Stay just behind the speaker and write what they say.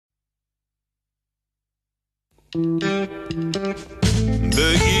The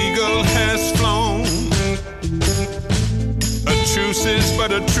eagle has flown. A truce is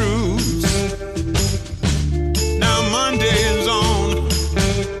but a truce. Now Monday is on.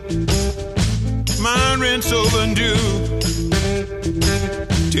 My rent's overdue.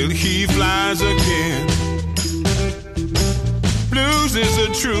 Till he flies again. Blues is the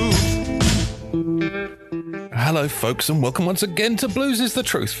truth. Hello folks, and welcome once again to Blues is the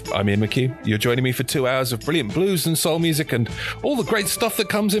Truth. I'm Ian McHugh. You're joining me for 2 hours of brilliant blues and soul music and all the great stuff that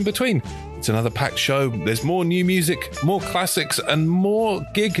comes in between. It's another packed show. There's more new music, more classics, and more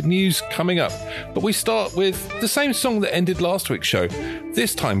gig news coming up. But we start with the same song that ended last week's show,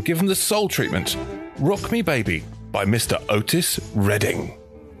 this time given the soul treatment. Rock Me Baby by Mr. Otis Redding.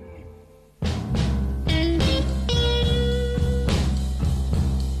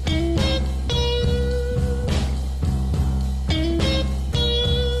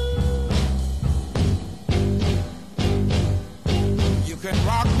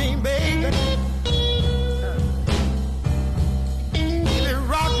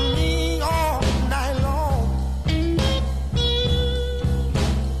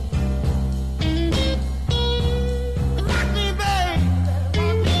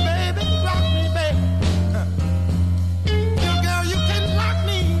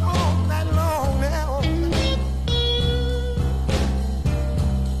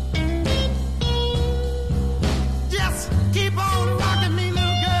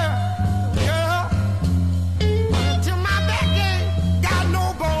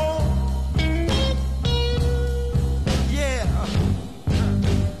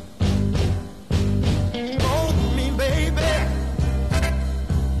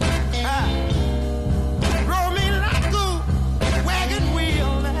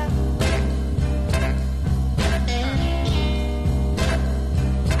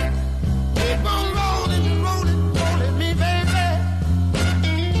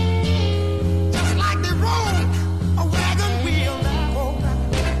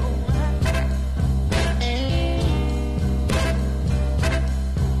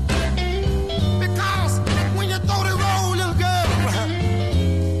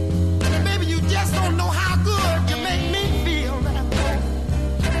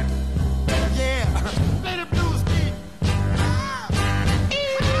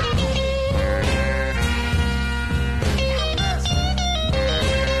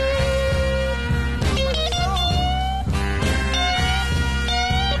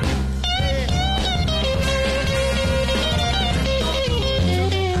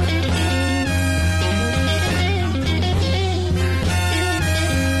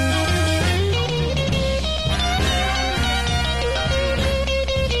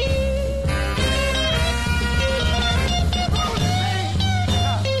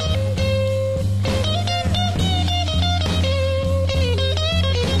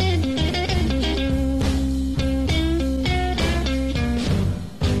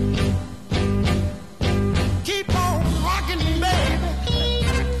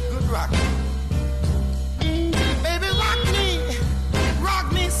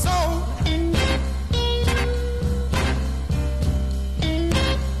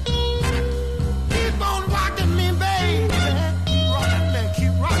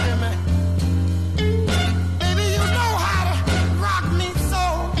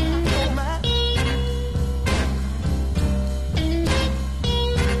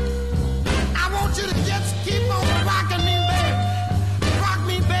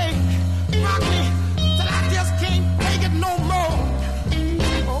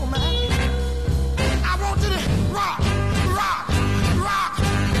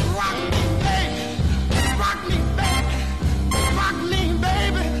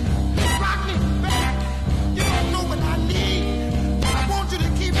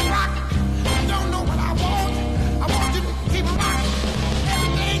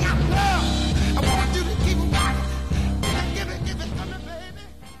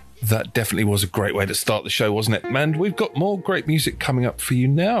 That definitely was a great way to start the show, wasn't it? And we've got more great music coming up for you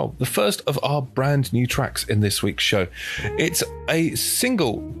now. The first of our brand new tracks in this week's show. It's a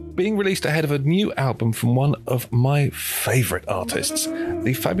single being released ahead of a new album from one of my favourite artists,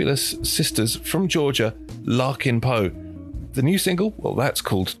 the fabulous sisters from Georgia, Larkin Poe. The new single, well, that's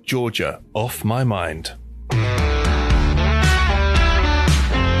called Georgia, Off My Mind.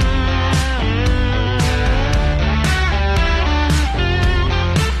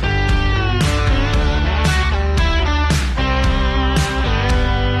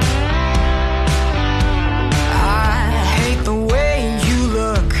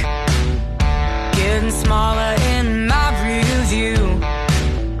 Smaller in my view,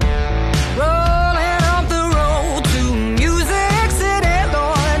 rolling up the road.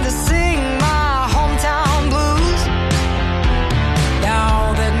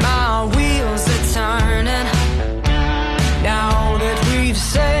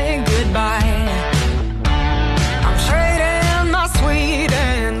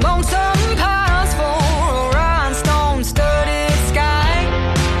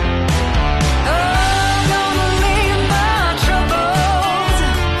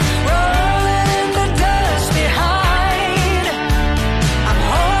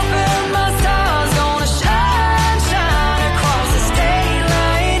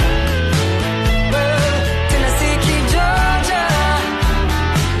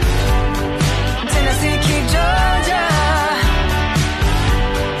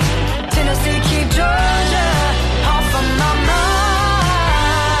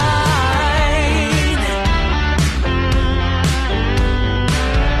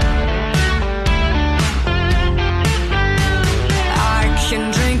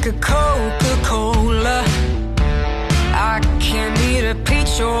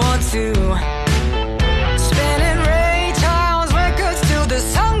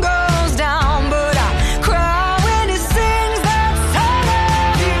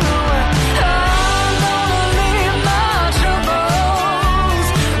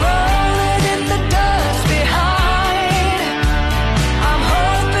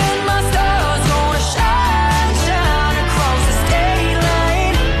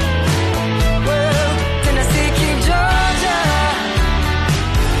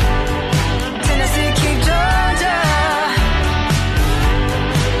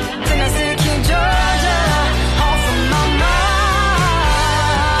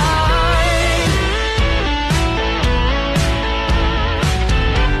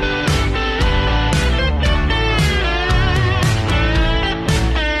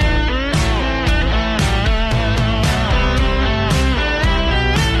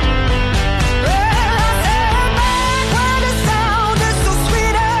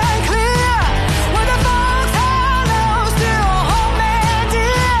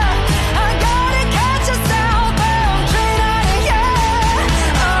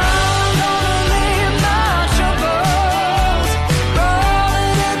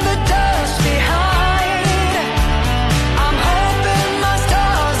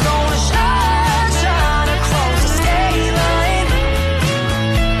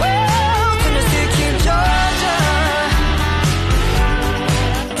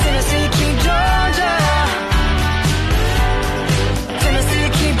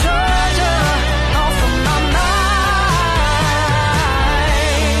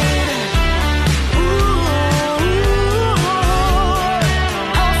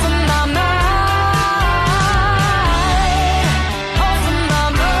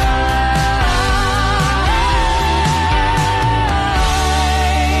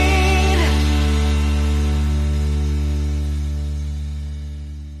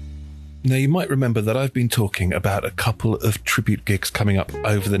 you might remember that I've been talking about a couple of tribute gigs coming up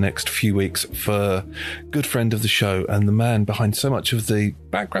over the next few weeks for a good friend of the show and the man behind so much of the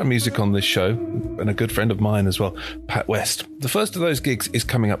background music on this show, and a good friend of mine as well, Pat West. The first of those gigs is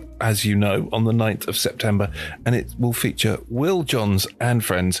coming up, as you know, on the 9th of September, and it will feature Will Johns and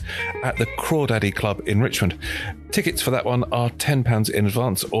friends at the Crawdaddy Club in Richmond. Tickets for that one are £10 in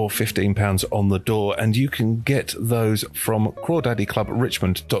advance or £15 on the door, and you can get those from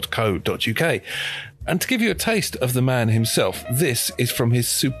crawdaddyclubrichmond.co.uk. And to give you a taste of the man himself, this is from his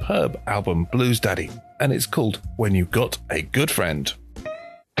superb album Blues Daddy, and it's called When You Got a Good Friend.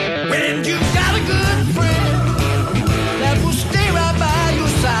 When you got a good friend that will stay right by your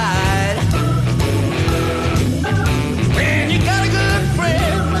side. When you got a good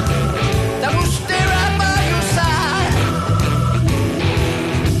friend that will stay right by your side.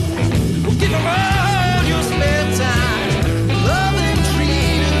 Well, give him all your spare time, love and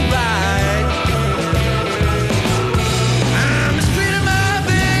treat him right. I'm mistreating my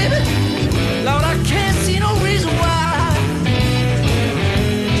baby, Lord, I can't see no reason why.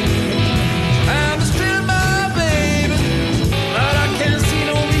 I'm mistreating my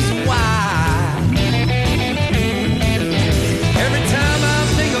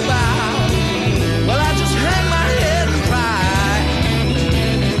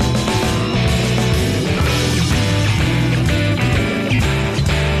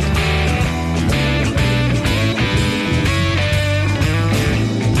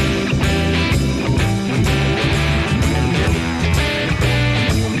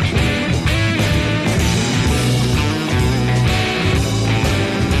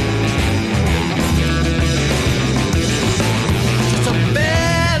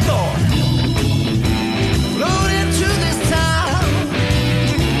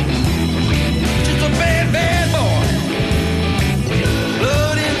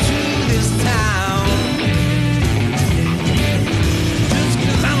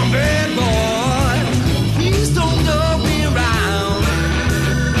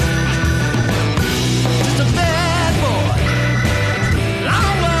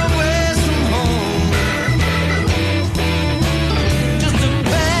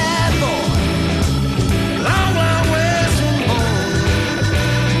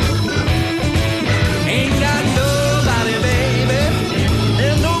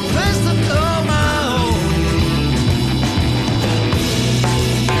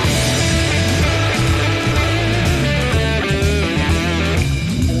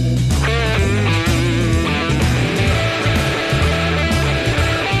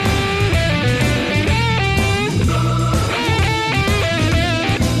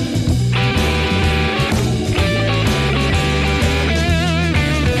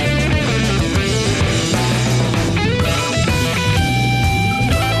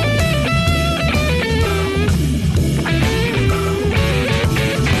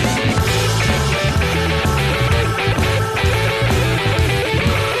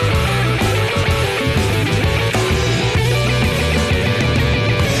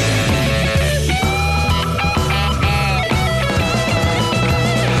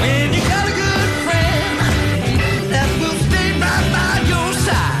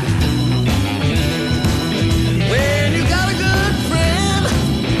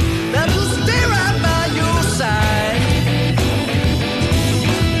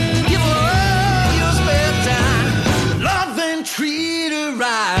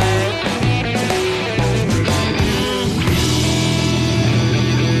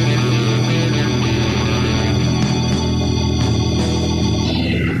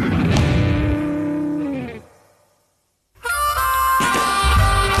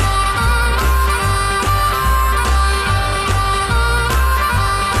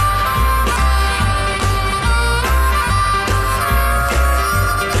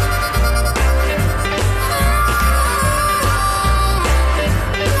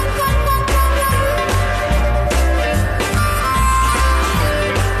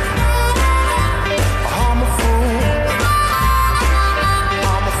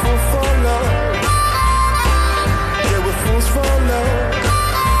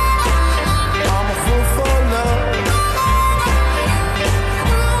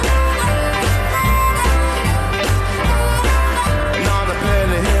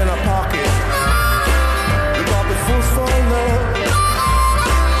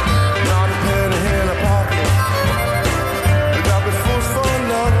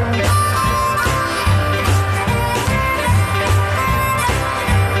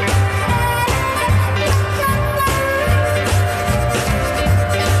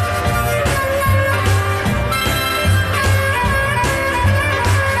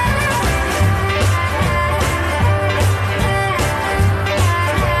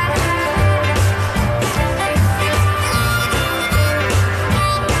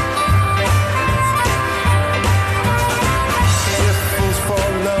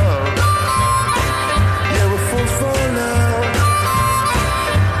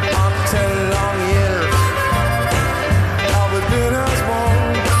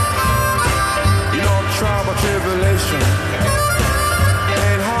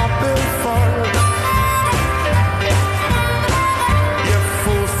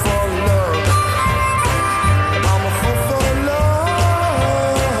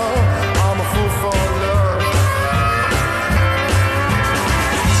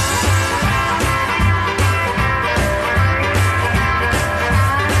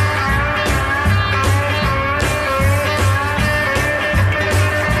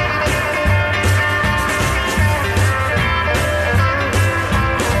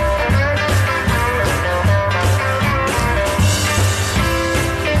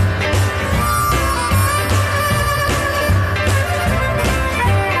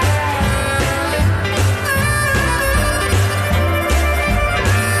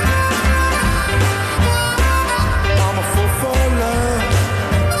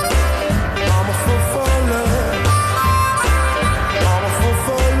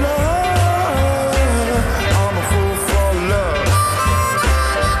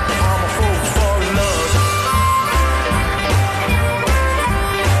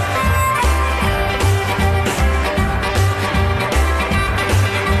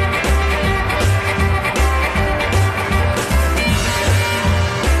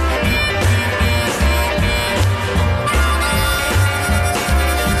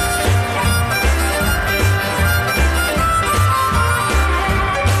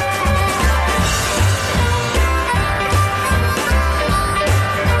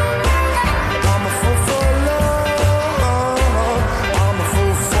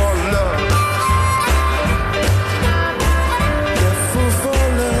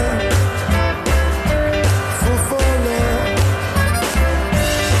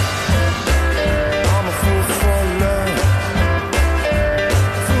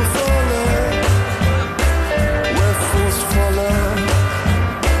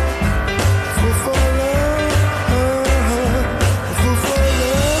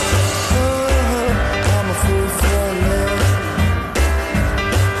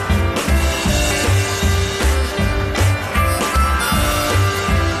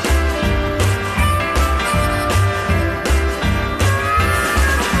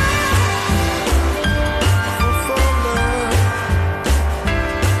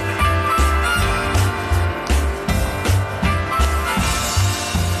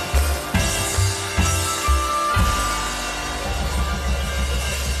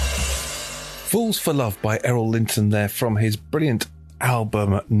Fools for Love by Errol Linton there from his brilliant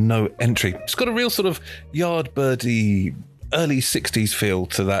album No Entry. It's got a real sort of Yardbirdy early 60s feel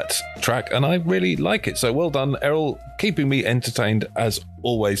to that track, and I really like it. So well done, Errol, keeping me entertained as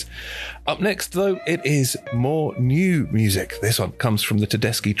always. Up next, though, it is more new music. This one comes from the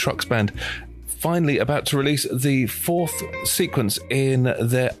Tedeschi Trucks Band, finally about to release the fourth sequence in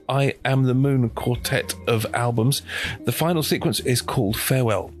their I Am the Moon quartet of albums. The final sequence is called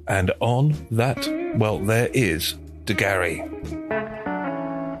Farewell, and on that, well, there is De Gary.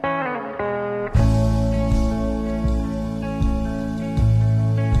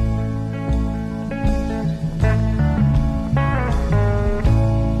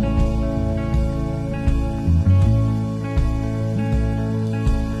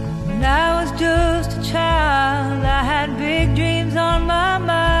 Just a child, I had big dreams on my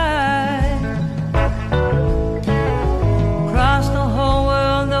mind. Crossed the whole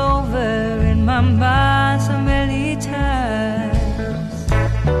world over in my mind so many times.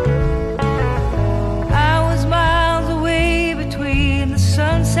 I was miles away between the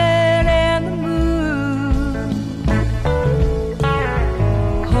sunset and the moon,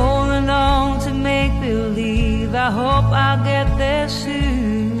 holding on to make believe. I hope I'll get there soon.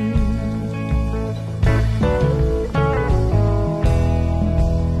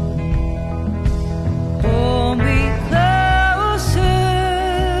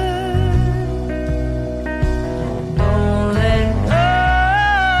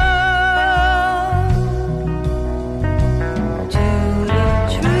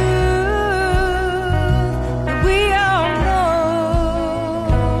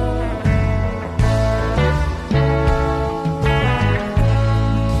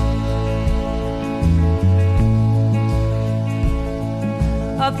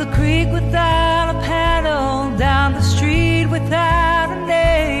 Up the creek without a paddle, down the street without a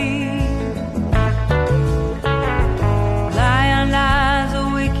name. Lion eyes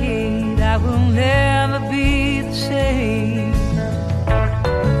are wicked, I will never be the same.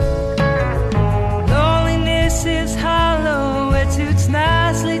 Loneliness is hollow, it suits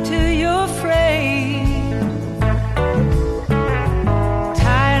nicely to your frame.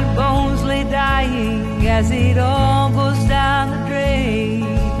 Tired bones lay dying as it all goes down the drain.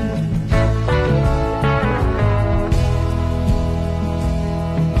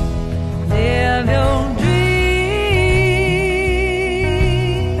 Live your dream,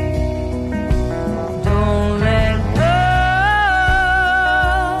 don't let go.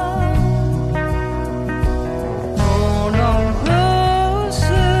 Hold on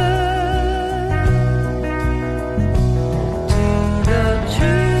closer to the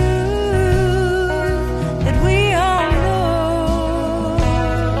truth that we all know.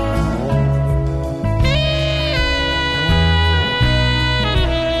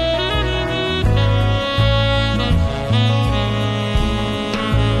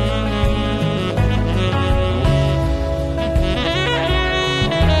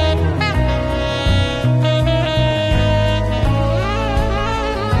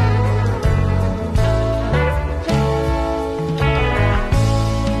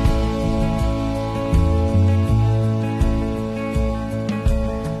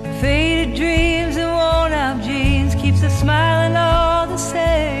 Faded dreams and worn out jeans keeps us smiling all the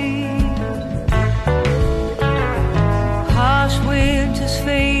same. Harsh winters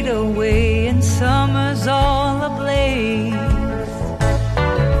fade away and summer's all ablaze.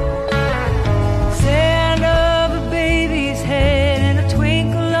 Sand of a baby's head and a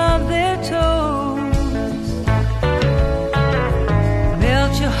twinkle of their toes.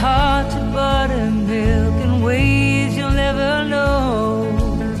 Melt your heart to buttermilk in ways you'll never know.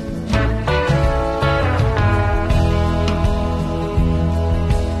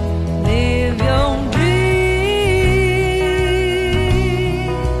 Live your dream,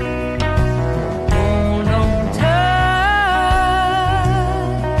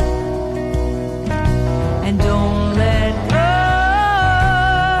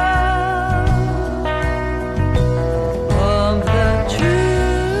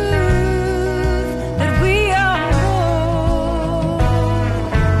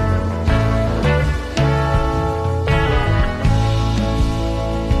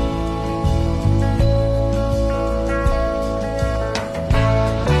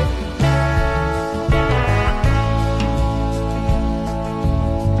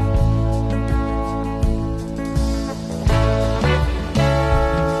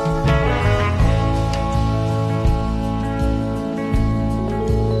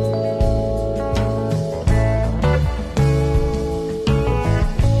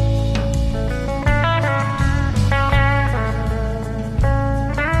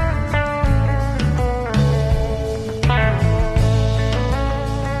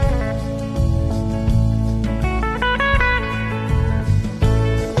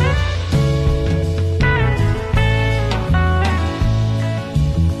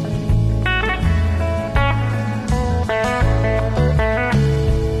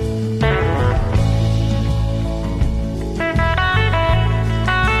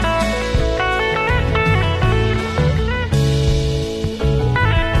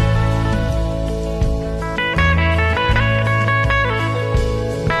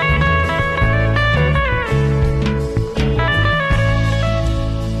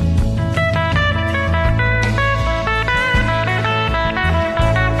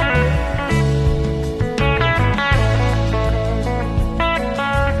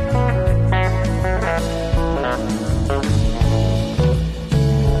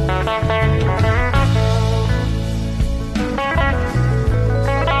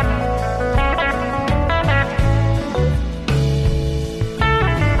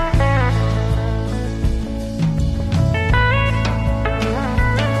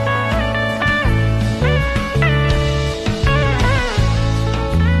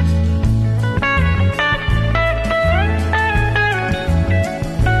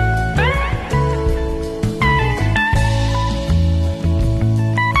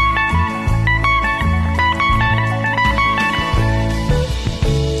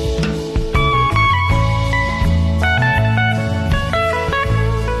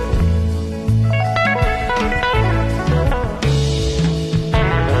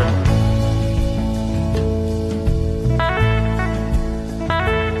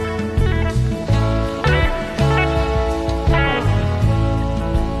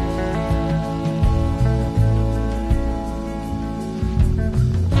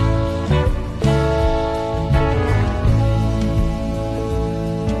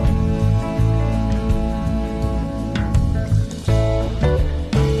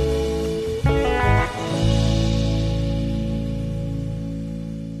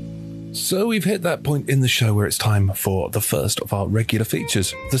 So we've hit that point in the show where it's time for the first of our regular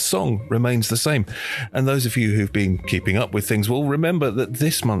features. The song remains the same. And those of you who've been keeping up with things will remember that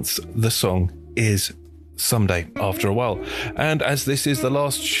this month's The Song is Someday After a While. And as this is the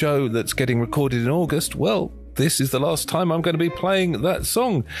last show that's getting recorded in August, well, this is the last time I'm going to be playing that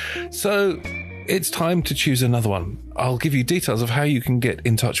song. So it's time to choose another one. I'll give you details of how you can get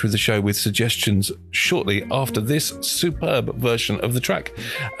in touch with the show with suggestions shortly after this superb version of the track.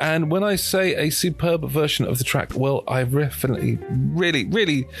 And when I say a superb version of the track, well, I definitely,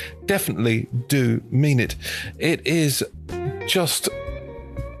 really, definitely do mean it. It is just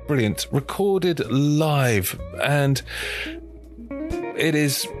brilliant. Recorded live, and it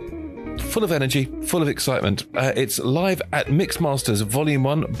is full of energy, full of excitement. It's live at Mixmasters Volume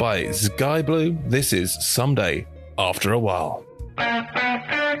 1 by Sky Blue. This is Someday After a While.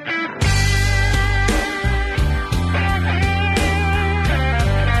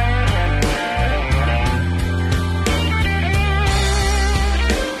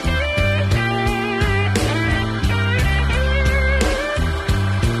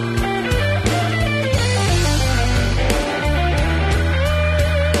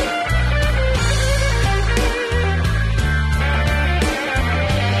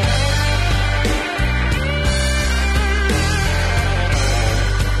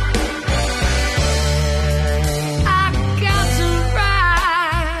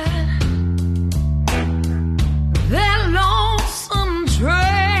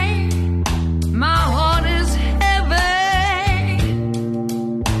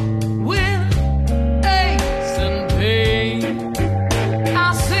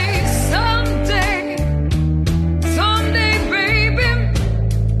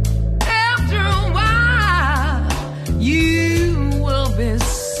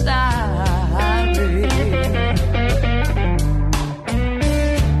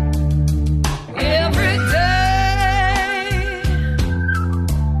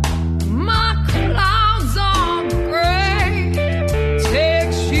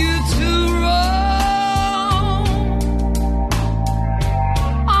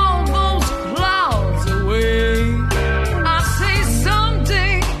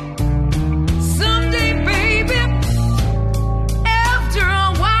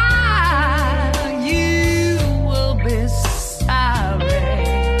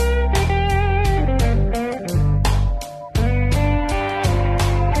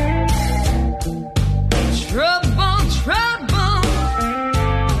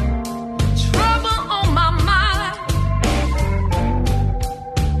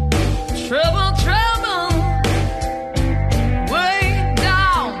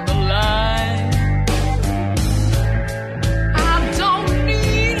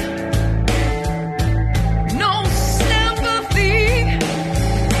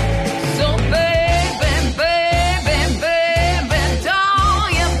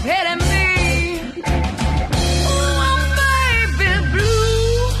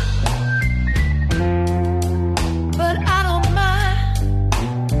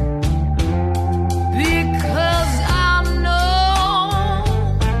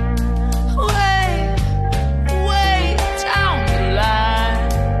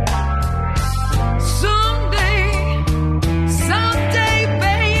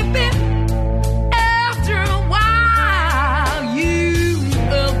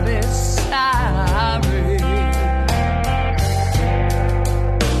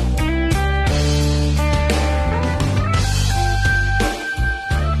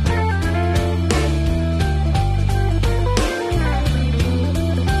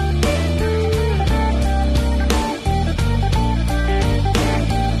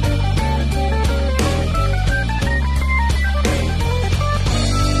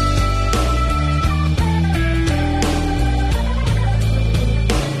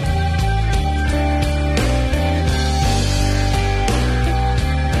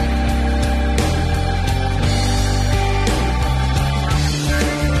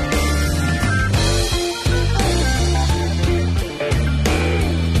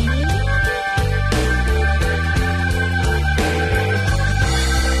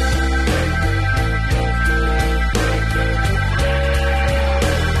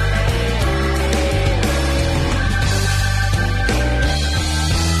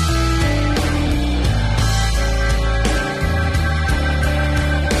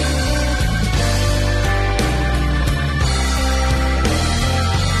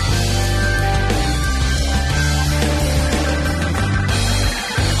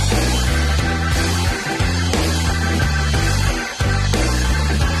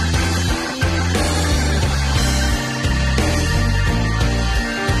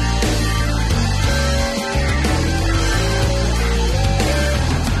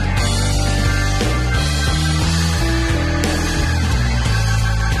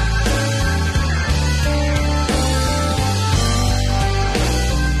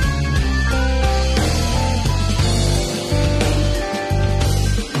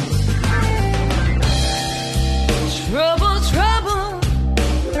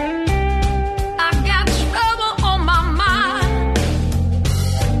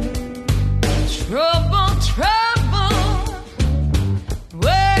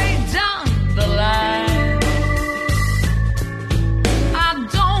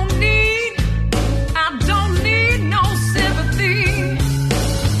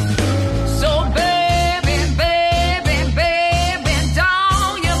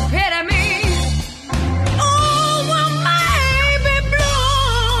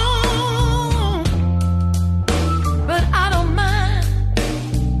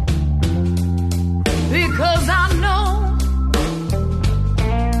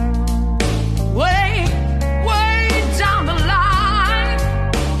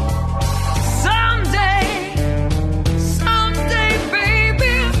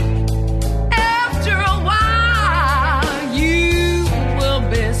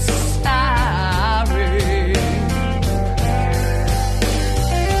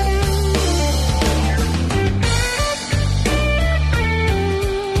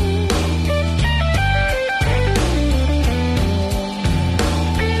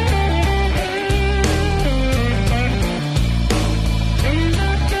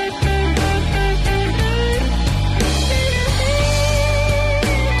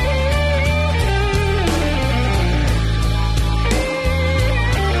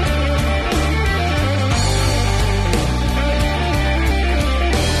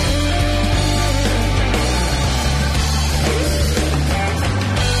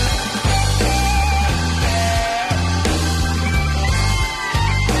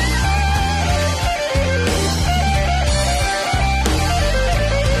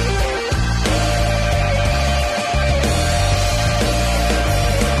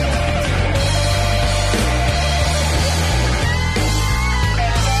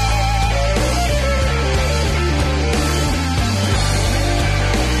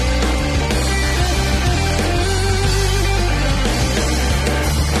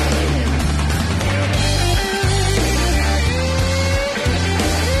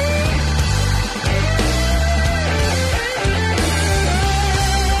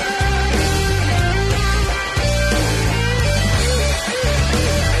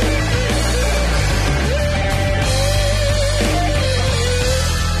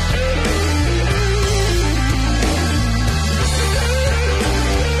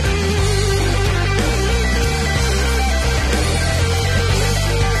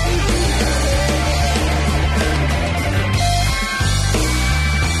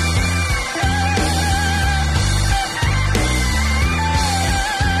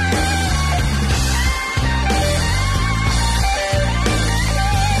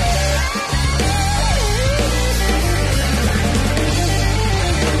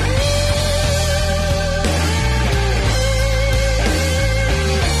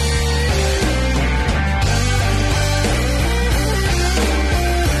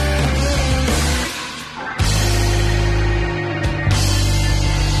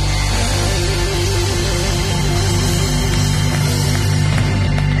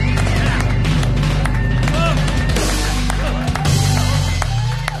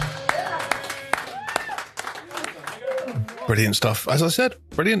 Brilliant stuff. As I said,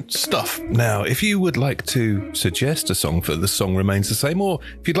 brilliant stuff. Now, if you would like to suggest a song for The Song Remains the Same, or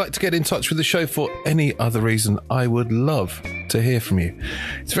if you'd like to get in touch with the show for any other reason, I would love to hear from you.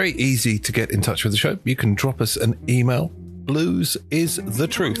 It's very easy to get in touch with the show. You can drop us an email,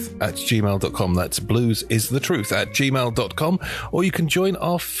 bluesisthetruth@gmail.com. That's bluesisthetruth@gmail.com. Or you can join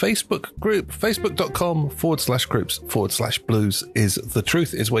our Facebook group,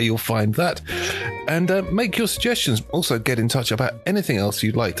 facebook.com/groups/bluesisthetruth is where you'll find that. And make your suggestions. Also get in touch about anything else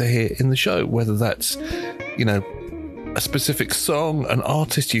you'd like to hear in the show, whether that's, you know, a specific song, an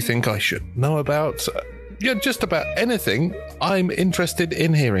artist you think I should know about, just about anything I'm interested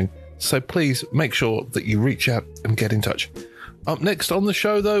in hearing. So please make sure that you reach out and get in touch. Up next on the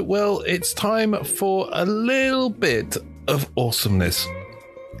show, though, well, it's time for a little bit of awesomeness.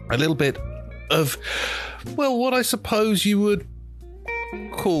 A little bit of, well, what I suppose you would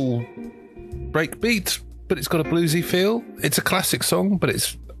call breakbeat, but it's got a bluesy feel. It's a classic song, but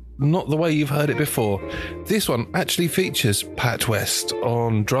it's not the way you've heard it before. This one actually features Pat West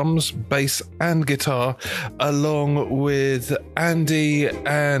on drums, bass and guitar, along with Andy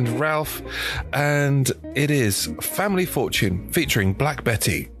and Ralph, and it is Family Fortune featuring Black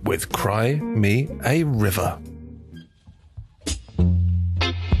Betty with Cry Me a River.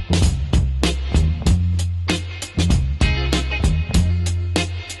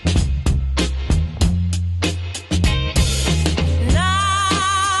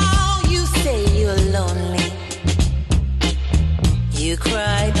 You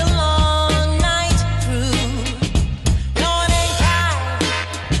cried the long night through. No one ain't cried.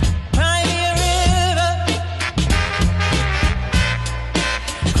 Cry me a river.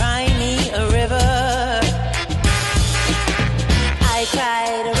 Cry me a river. I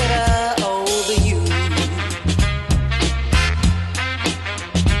cried a river over you.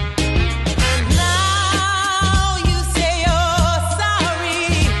 And now you say you're sorry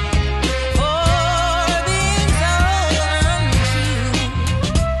for being so untrue.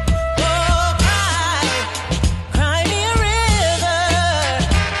 Cry me a river.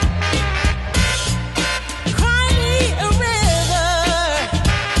 Cry me a river.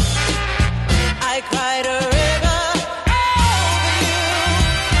 I cried a river over you.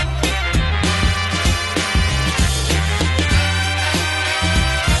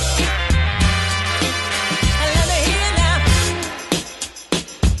 And let me hear now.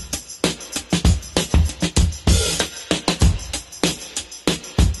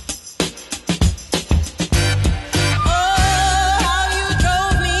 Oh, how you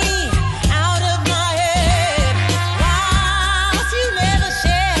drove me out of my head, whilst you never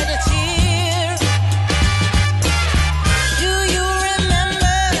shed a tear. Do you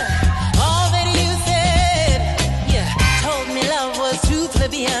remember all that you said? You told me love was too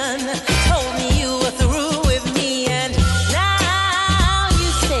plebeian, told me you were through with me, and now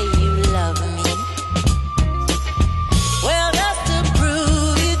you say you love me. Well, just to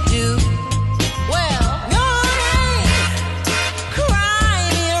prove you do. Well, go ahead, cry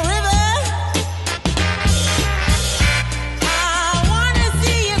me a river. I wanna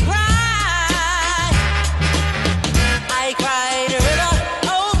see you cry. I cried a river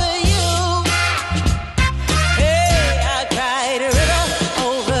over you. Hey, I cried a river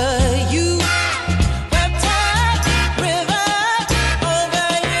over you. Wept a river over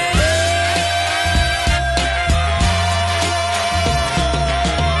you.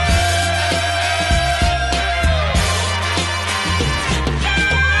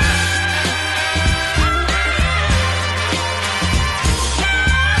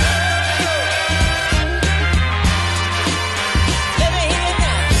 Let me hear you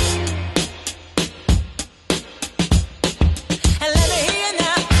now. And let me hear you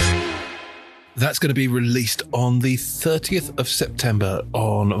now. That's going to be released on the 30th of September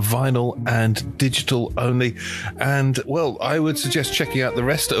on vinyl and digital only. And, well, I would suggest checking out the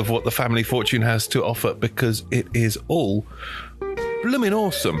rest of what the Family Fortune has to offer, because it is all blooming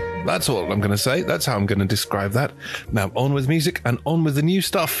awesome. That's all I'm going to say. That's how I'm going to describe that. Now, on with music and on with the new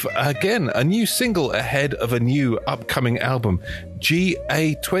stuff. Again, a new single ahead of a new upcoming album.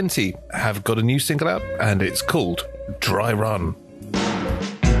 GA20 have got a new single out, and it's called Dry Run.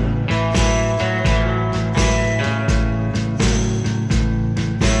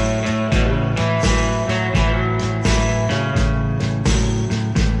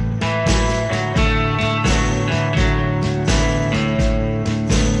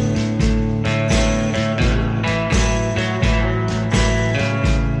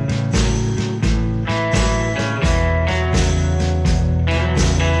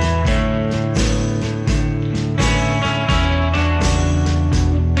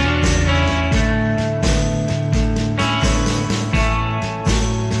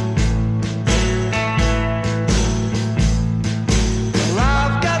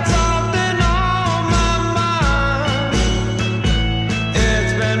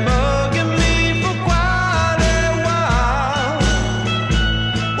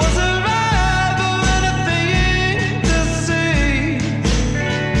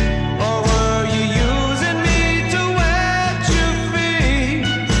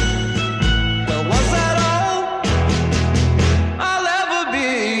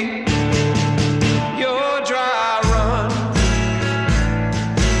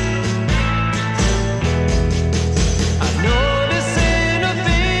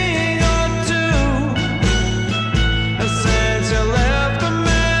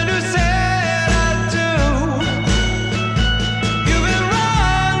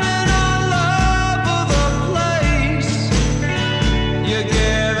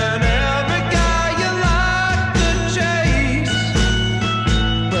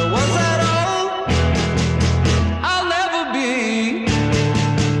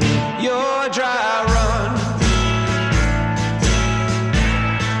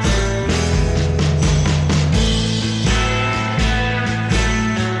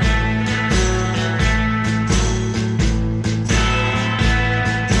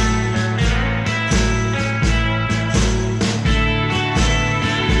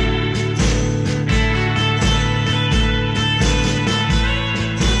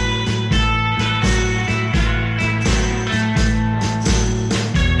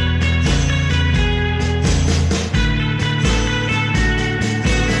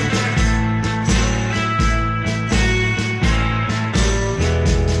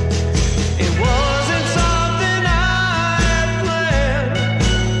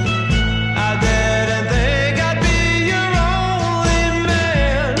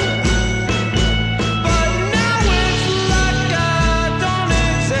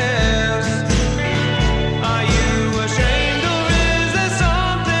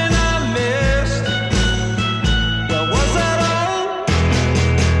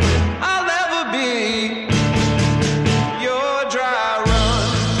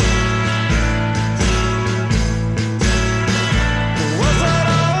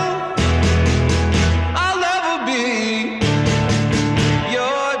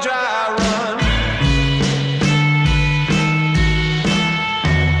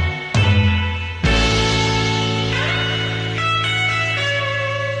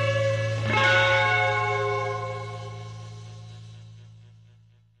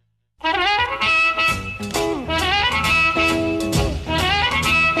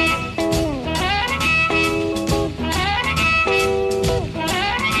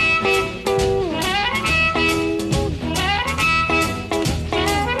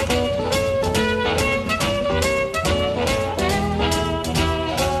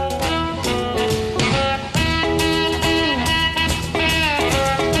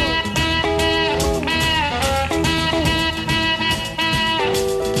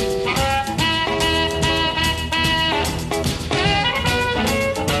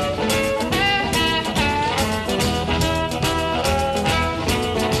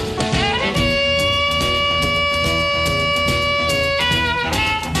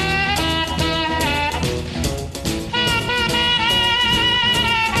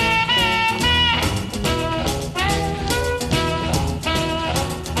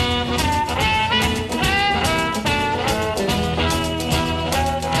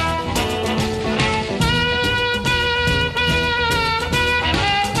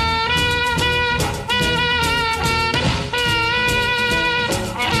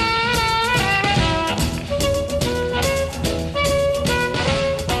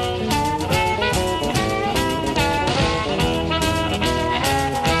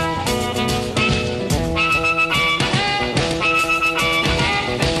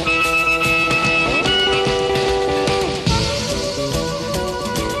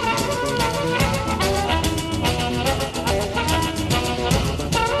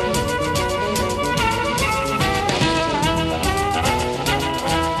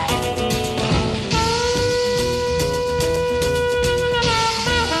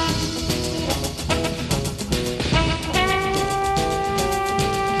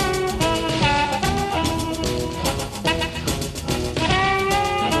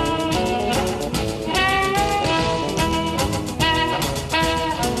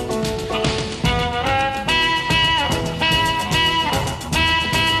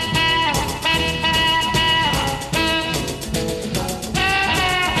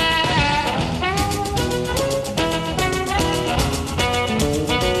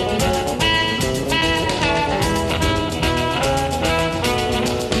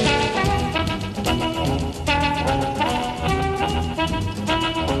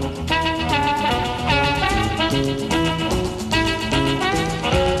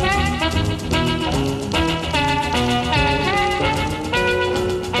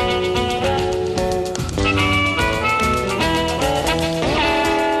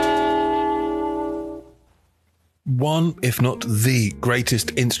 one, if not the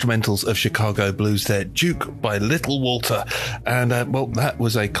greatest instrumentals of Chicago blues there, Duke by Little Walter. And, well, that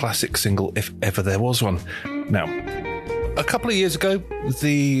was a classic single if ever there was one. Now, a couple of years ago,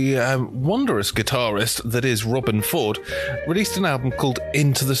 the wondrous guitarist that is Robin Ford released an album called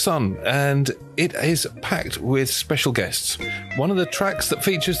Into the Sun, and it is packed with special guests. One of the tracks that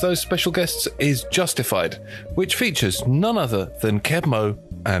features those special guests is Justified, which features none other than Keb Mo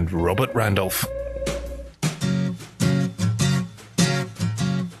and Robert Randolph.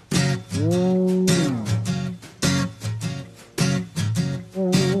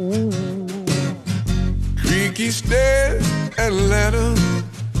 Stairs and ladder.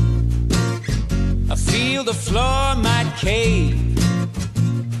 I feel the floor might cave.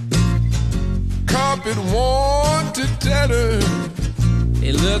 Carpet worn to tatter.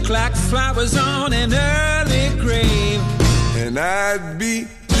 They look like flowers on an early grave. And I'd be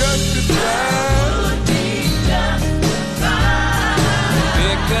justified.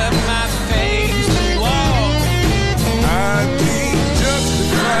 Pick up my face and walk. I'd be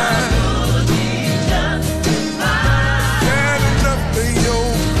justified.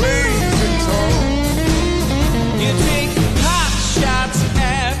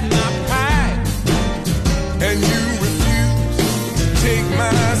 And you refuse to take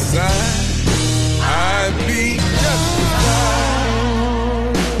my side. I'd be justified.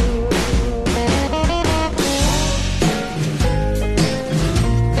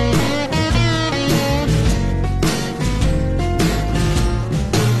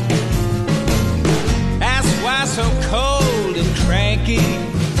 That's why so cold and cranky.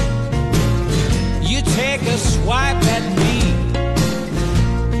 You take a swipe at me.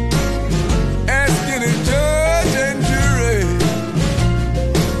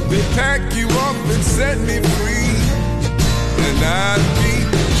 Pack you up and set me free, and I'd be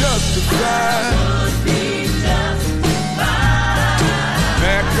justified.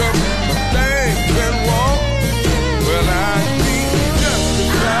 Pack up my things and walk. Well, I'd be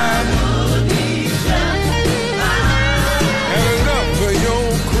justified. And enough of your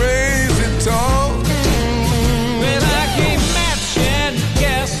crazy talk. Well, I can't match and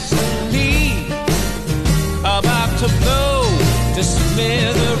guess me about to blow to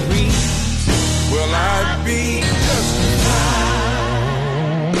smithereens. Well, I'd be justified.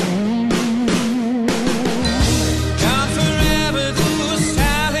 Gone forever to a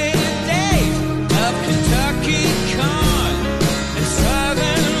salad day of Kentucky corn and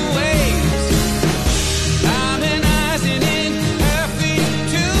southern ways. Harmonizing in perfect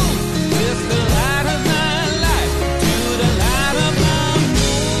tune with the light of my life to the light of my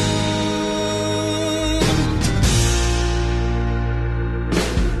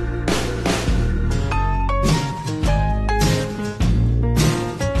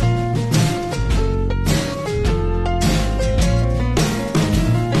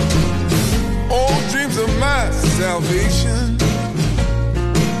salvation,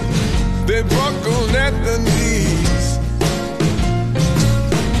 they buckled at the knees,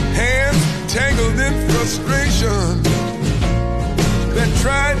 hands tangled in frustration that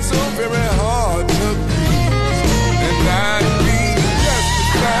tried so very hard to please, and I'd be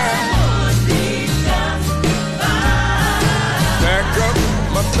justified. Pack up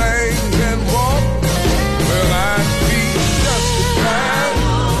my things and walk. Well, I'd be justified.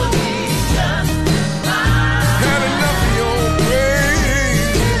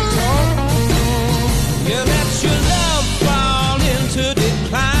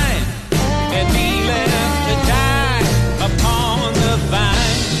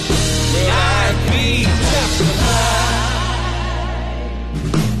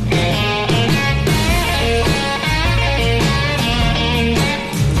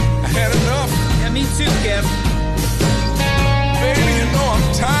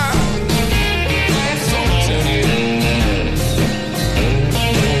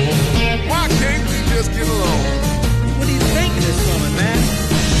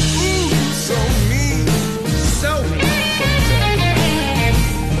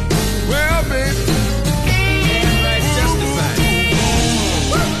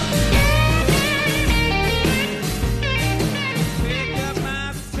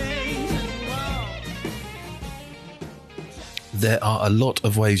 there are a lot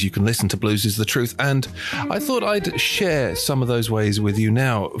of ways you can listen to Blues is the Truth, and I thought I'd share some of those ways with you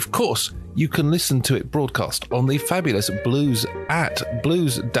now. Of course, you can listen to it broadcast on the fabulous blues-at.co.uk,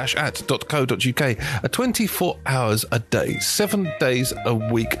 a 24 hours a day, 7 days a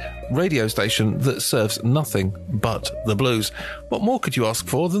week radio station that serves nothing but the blues. What more could you ask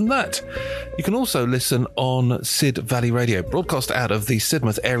for than that? You can also listen on Sid Valley Radio, broadcast out of the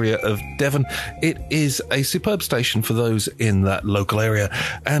Sidmouth area of Devon. It is a superb station for those in that local area,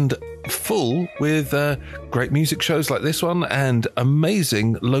 and full with great music shows like this one and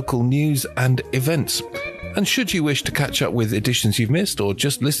amazing local news and events. And should you wish to catch up with editions you've missed or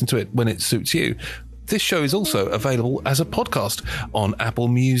just listen to it when it suits you, this show is also available as a podcast on Apple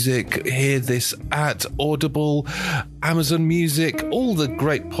Music, Hear This at Audible, Amazon Music, all the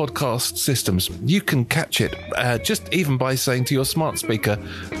great podcast systems. You can catch it just even by saying to your smart speaker,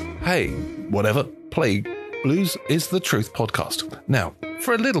 hey, whatever, play Blues is the Truth podcast. Now,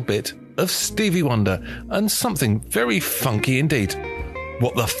 for a little bit of Stevie Wonder and something very funky indeed.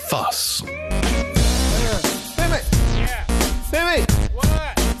 What the fuss? Timmy!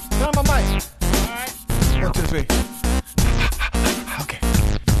 What? Turn my mic. Alright. 1, 2, 3. Okay.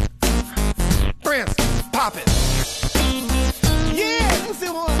 Prince, pop it. Yeah, let's see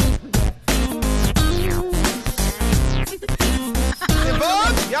one. Hey,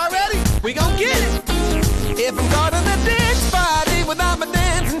 Bug, y'all ready? We gon' get it. If I'm caught in a dance party without my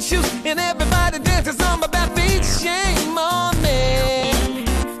dancing shoes and everybody dances on my back feet, shame on me.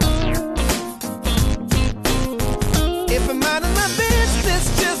 If I'm out of my business,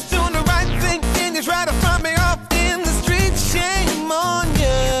 just doing the right thing, and you try to find me off in the street, shame on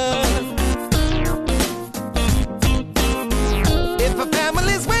you. If a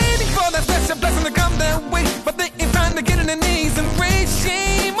family's waiting for that special blessing to come their way, but they ain't trying to get on their knees and pray,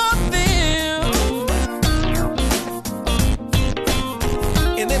 shame on them.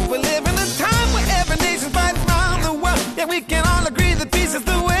 And if we live in a time where every nation's fighting around the world, yeah, we can all agree that peace is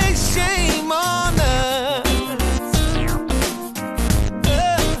the way, shame on us.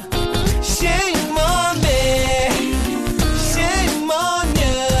 Shame on me, shame on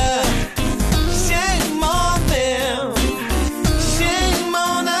you, shame on them, shame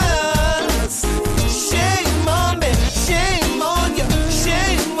on us, shame on me, shame on you,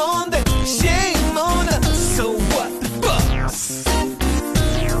 shame on them, shame on us. So what the fuss?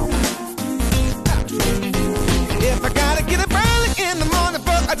 If I gotta get up early in the morning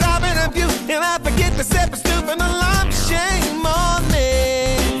for a job interview and I forget to set the stupid alarm, shame on me.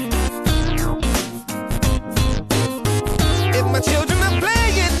 If my children are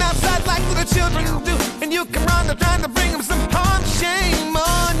playing outside like little children do, and you come round and trying to bring them some harm, shame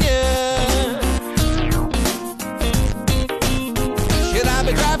on you. Should I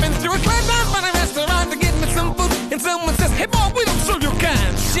be driving through a closed-down funny restaurant to get me some food, and someone says, hey boy, we don't serve your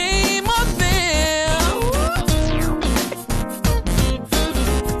kind, shame on them.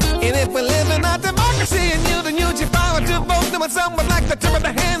 And if we're living our democracy and you use your power to vote, then when someone like the tip of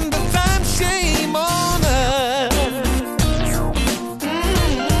the hand of time, shame on us.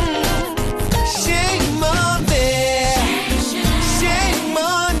 Shame on them, shame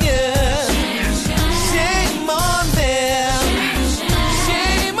on you, shame on them,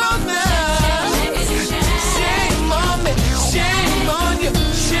 shame on us, shame on me, shame on you,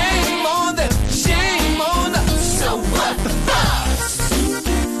 shame on them, shame on us. So what the fuss?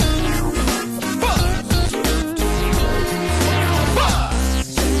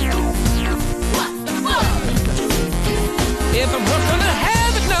 If I'm hooked on a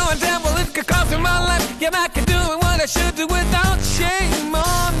habit, knowing damn well it could cost me my life, yeah, I can do what I should do without shame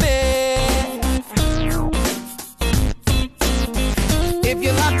on me. If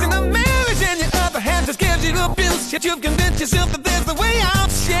you're locked in a marriage and your other hand just gives you abuse, yet you've convinced yourself that there's a way out,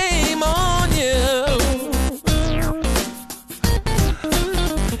 shame on you.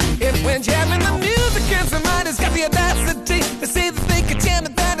 If when jamming the music and somebody's got the audacity to say that they can jam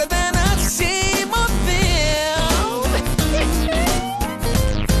it better than us, shame on them.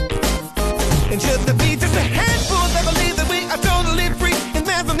 And should there be just a handful that believe that we are totally free and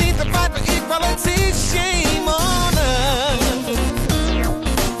there's no need to fight for equality, shame on us.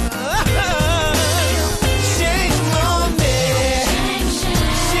 Shame on me,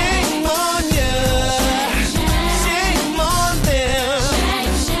 shame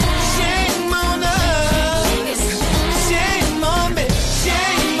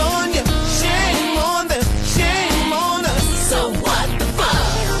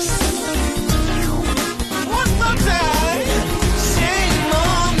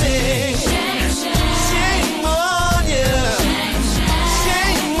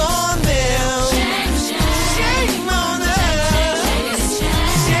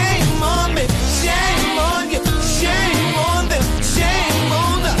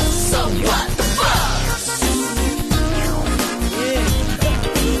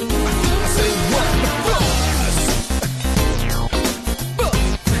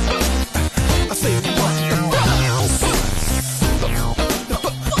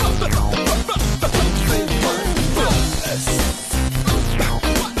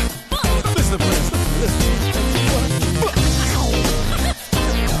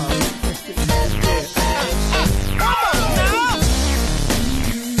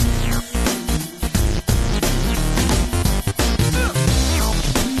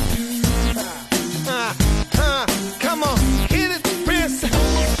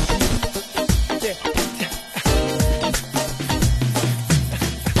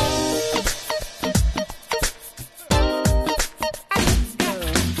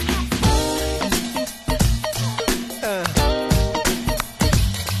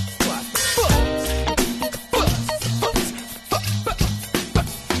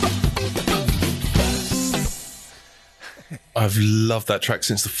I've loved that track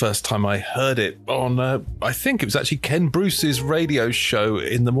since the first time I heard it on, I think it was actually Ken Bruce's radio show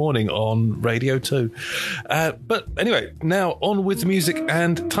in the morning on Radio 2. But anyway, now on with the music,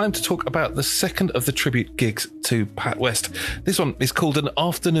 and time to talk about the second of the tribute gigs to Pat West. This one is called An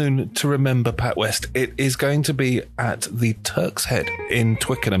Afternoon to Remember Pat West. It is going to be at the Turk's Head in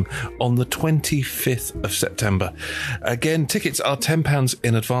Twickenham on the 25th of September. Again, tickets are £10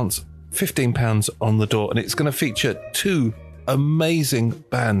 in advance, £15 on the door, and it's going to feature two amazing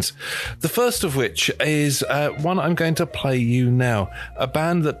bands. The first of which is one I'm going to play you now, a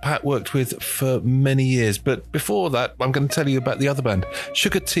band that Pat worked with for many years. But before that, I'm going to tell you about the other band,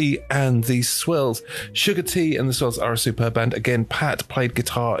 Sugar Tea and the Swells. Sugar Tea and the Swells are a superb band. Again, Pat played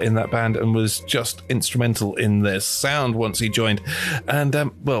guitar in that band and was just instrumental in their sound once he joined. And,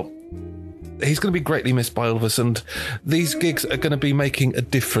 he's going to be greatly missed by all of us, and these gigs are going to be making a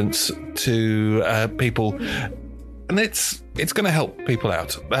difference to people, and it's going to help people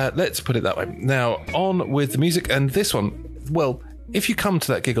out. Let's put it that way. Now, on with the music, and this one, well, if you come to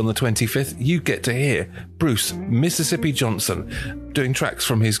that gig on the 25th, you get to hear Bruce Mississippi Johnson doing tracks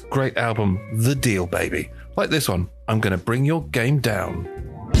from his great album, The Deal Baby. Like this one, I'm going to Bring Your Game Down.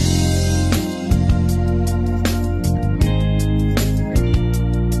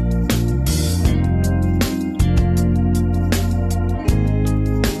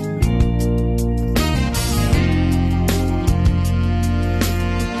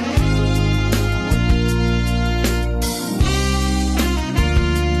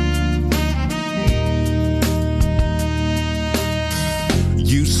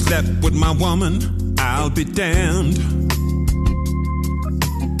 With my woman, I'll be damned.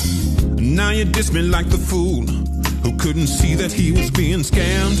 Now you diss me like the fool who couldn't see that he was being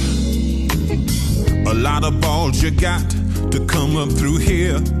scammed. A lot of balls you got to come up through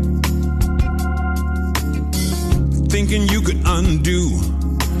here, thinking you could undo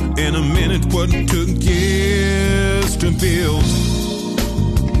in a minute what took years to build.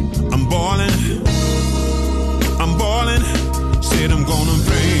 I'm boiling, said I'm gonna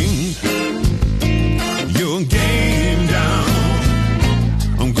bring your game down.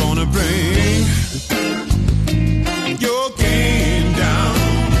 I'm gonna bring your game down.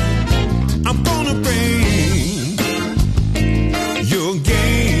 I'm gonna bring your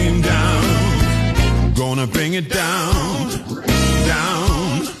game down. Gonna bring it down,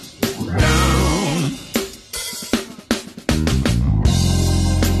 down, down.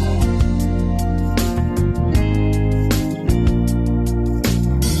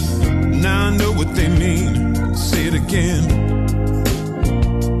 Now I know what they mean. Say it again.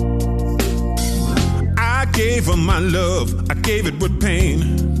 I gave her my love, I gave it with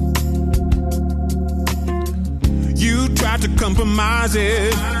pain. You tried to compromise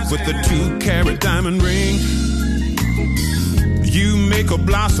it with a 2-carat diamond ring. You make her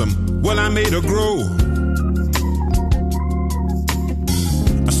blossom, well I made her grow.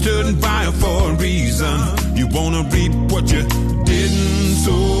 I stood by her for a reason. You wanna reap what you didn't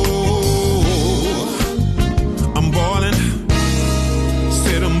sow. I'm boiling,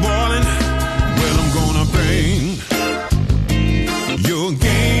 said I'm boiling. Well, I'm gonna bring your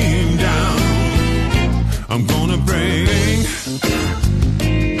game down. I'm gonna bring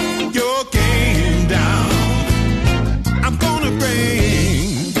your game down. I'm gonna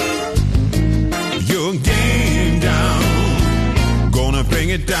bring your game down. Gonna bring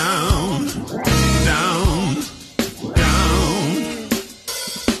it down, down, down.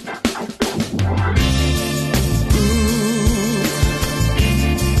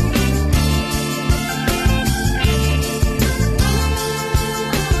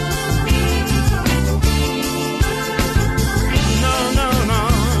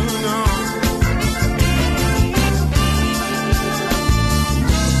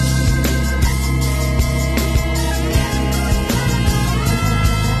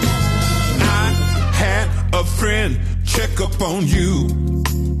 Friend, check up on you.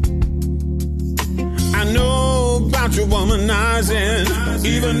 I know about your womanizing,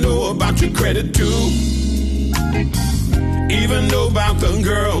 even know about your credit too. Even know about the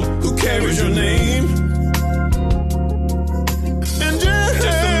girl who carries your name. And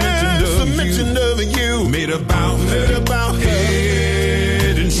just a mention of you made about head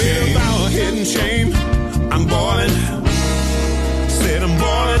and shame. About head and shame. I'm boiling, said I'm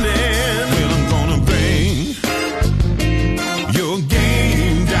boiling in. Well, I'm gonna bring your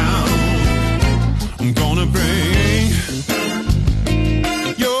game down. I'm gonna bring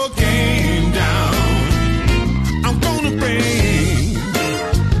your game down. I'm gonna bring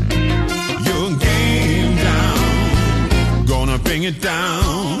your game down. Gonna bring it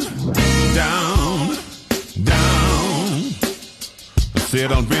down, down, down.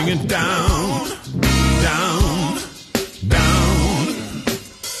 Said I'll bring it down, down, down.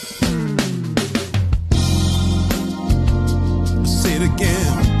 Say it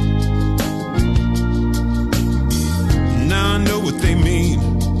again. Now I know what they mean.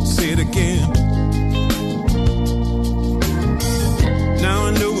 Say it again. Now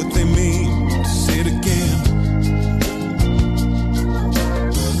I know what they mean. Say it again.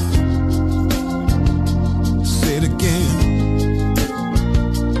 Say it again.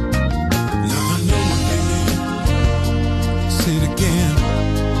 Now I know what they mean. Say it again.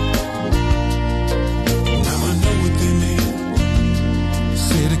 Now I know what they mean.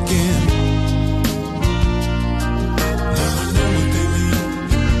 Say it again. Now I know what they mean.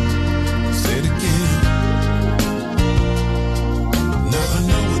 Say it again. Now I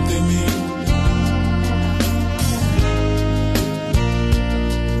know what they mean.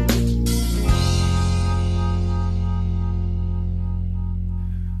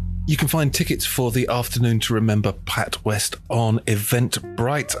 You can find tickets for the Afternoon to Remember Pat West on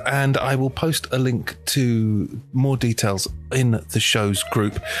Eventbrite, and I will post a link to more details in the show's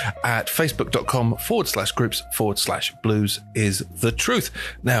group at facebook.com/groups/blues is the truth.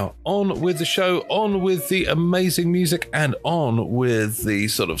 Now, on with the show, on with the amazing music, and on with the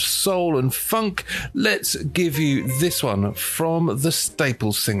sort of soul and funk. Let's give you this one from the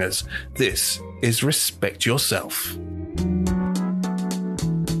Staple Singers. This is Respect Yourself.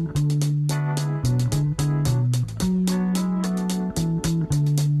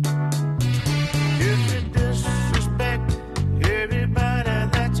 If you disrespect everybody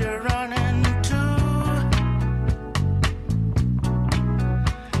that you run into,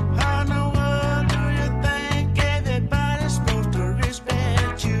 how in the world do you think everybody's supposed to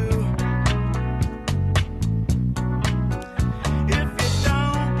respect you? If you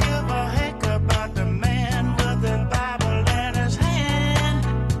don't give a heck about the man with the Bible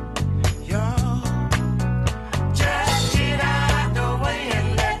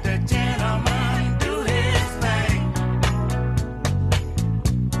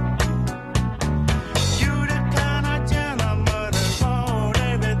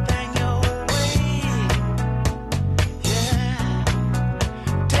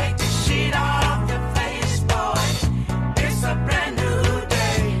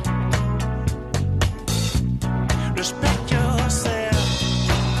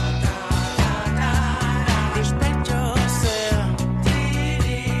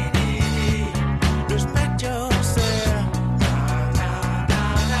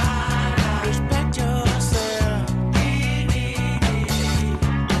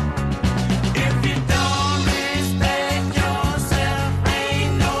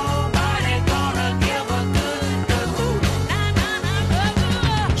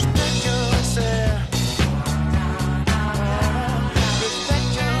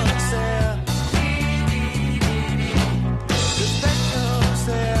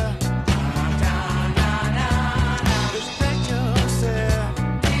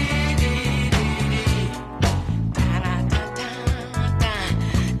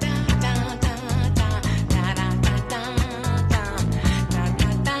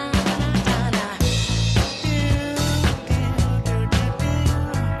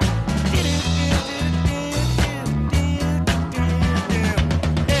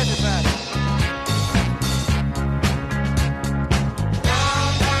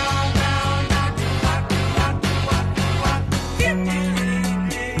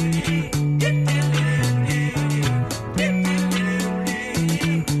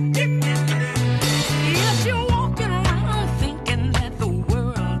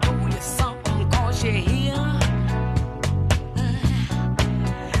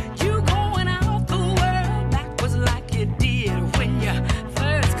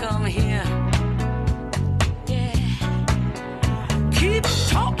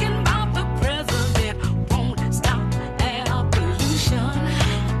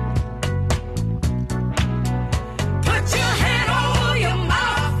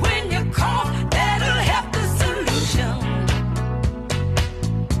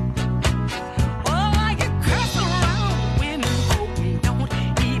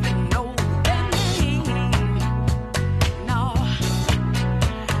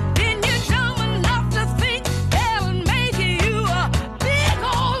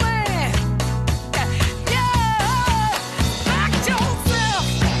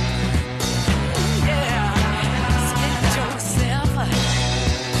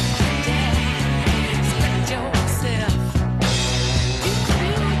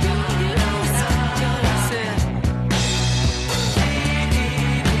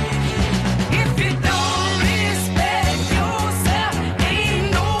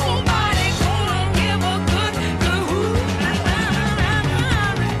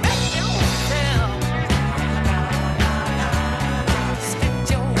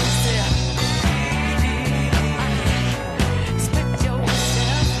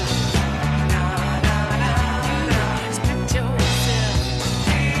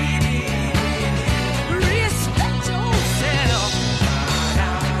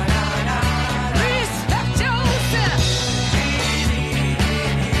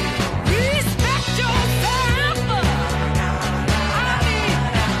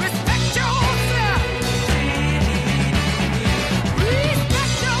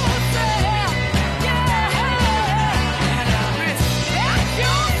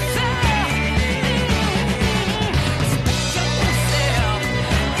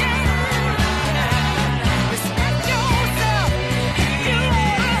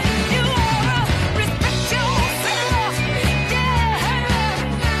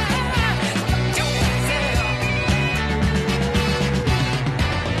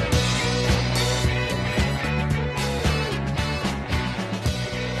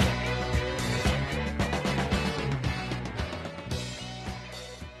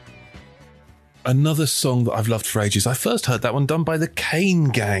Another song that I've loved for ages. I first heard that one done by the Kane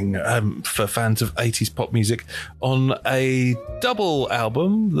Gang, for fans of 80s pop music, on a double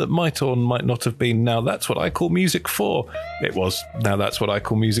album that might or might not have been Now That's What I Call Music For. It was Now That's What I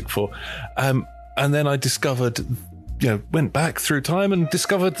Call Music For. And then I discovered, went back through time and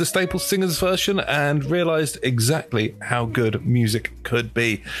discovered the Staples Singers version and realised exactly how good music could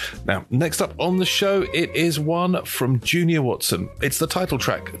be. Now, next up on the show, it is one from Junior Watson. It's the title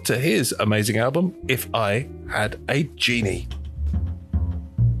track to his amazing album, If I Had a Genie.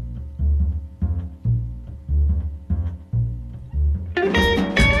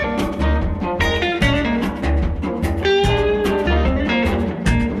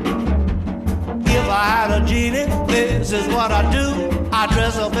 If I had a genie, this is what I'd do. I'd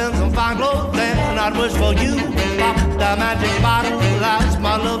dress up in some fine clothes and I'd wish for you. Pop the magic bottle, that's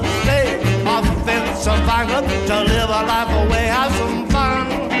my love to stay. Off in some fine club to live a life away, have some fun.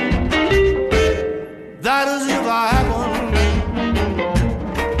 That is if I had one.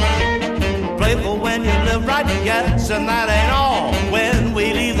 Playful when you live right, yes, and that ain't all. When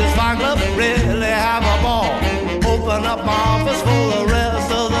we leave this fine club, really have a ball. Open up my office for the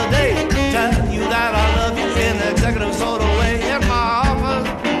rest of the day. Tell you that I love you in an executive sort of way in my office.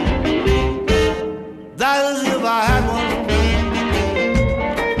 That is if I had one.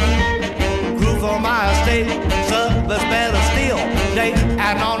 Grew for my estate, service better still. Day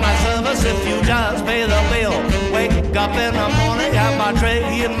and all-night service if you just pay the bill. Wake up in the morning, have my tray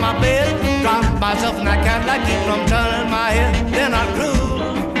in my bed. Drop myself in that Cadillac, keep from turning my head. Then I cruise.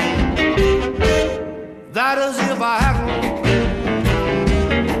 That is if I had one.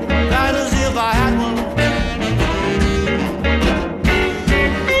 That is if I had one.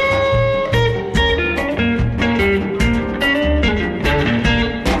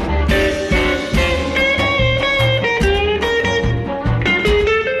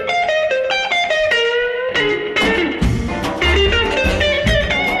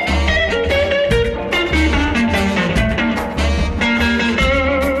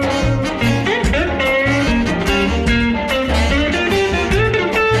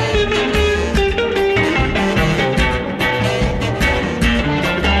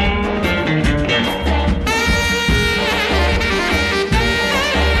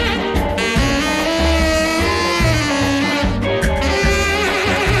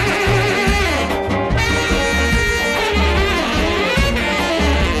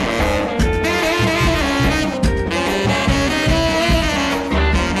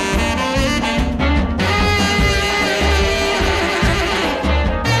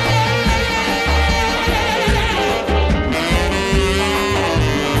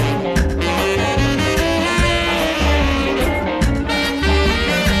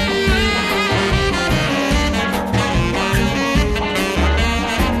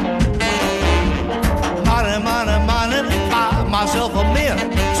 Myself a mint,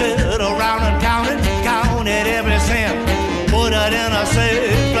 sit around and count it every cent. Put it in a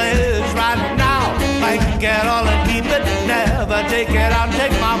safe place right now. Bank it all and keep it, never take it out.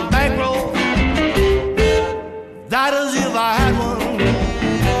 Take my bankroll. That is if I had one.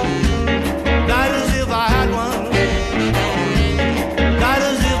 That is if I had one. That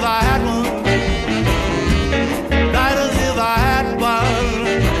is if I had one. That is if I had one.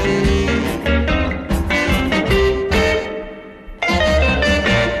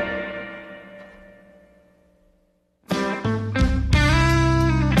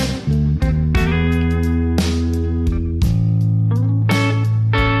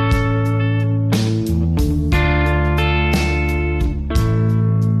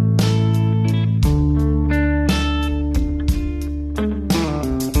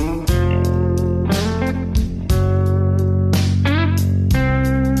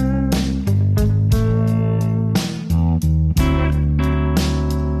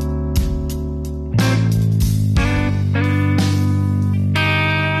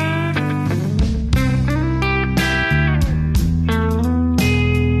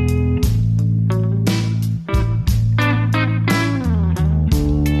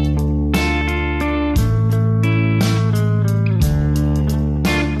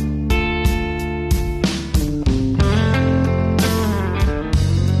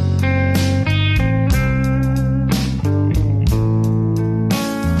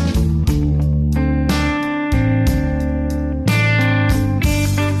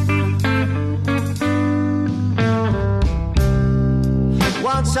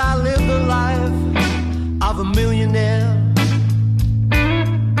 Once I lived the life of a millionaire.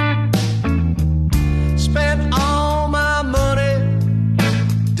 Spent all my money,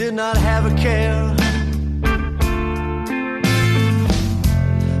 did not have a care.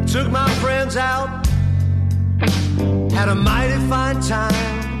 Took my friend friends out, had a mighty fine time.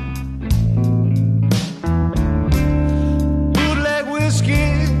 Bootleg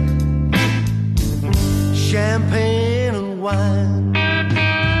whiskey, champagne and wine.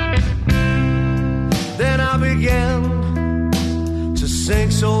 Then I began to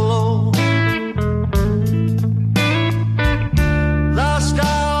sink so low, lost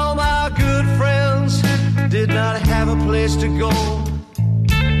all my good friends, did not have a place to go.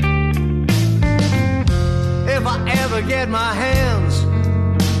 If I ever get my hands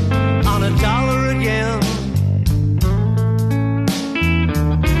on $1 again,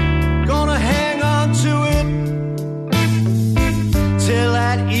 gonna hang on to it till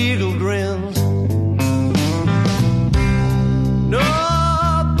that eagle grins. Nobody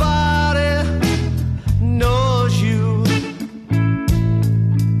knows you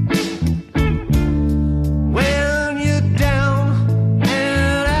when you're down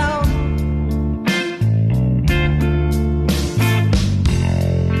and out.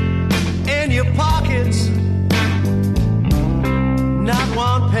 In your pockets, not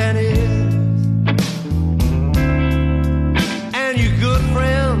one penny, and your good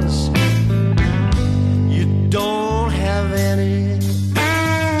friends, you don't have any.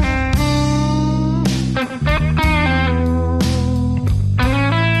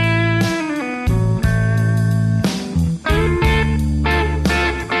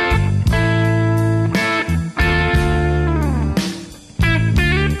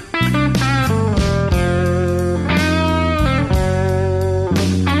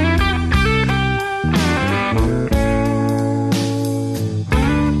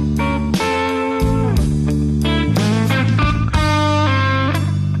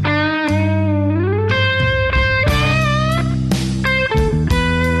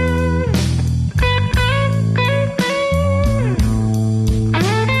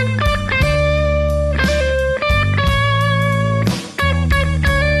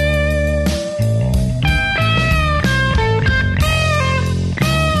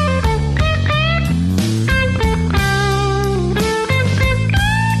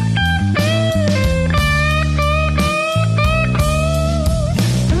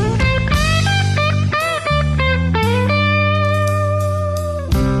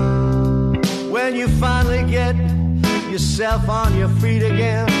 When you finally get yourself on your feet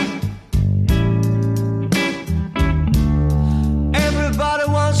again, everybody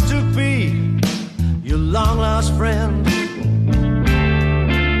wants to be your long lost friend.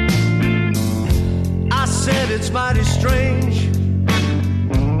 I said it's mighty strange,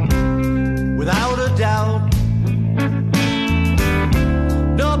 without a doubt.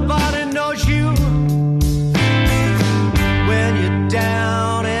 Nobody knows you when you're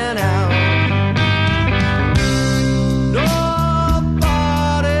down and out. Nobody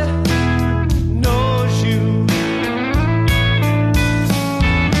knows you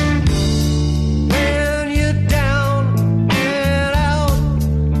when you're down and out.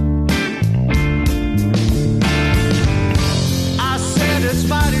 I said it's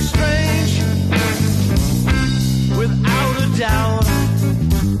mighty strange, without a doubt.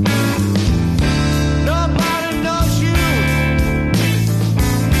 Nobody knows you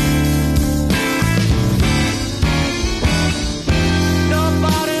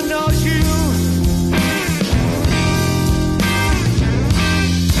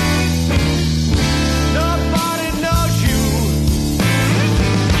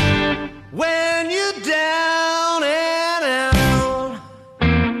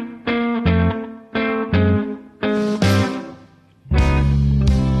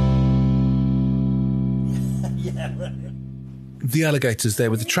The Alligators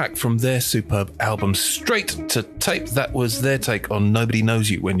there with a track from their superb album Straight to Tape. That was their take on Nobody Knows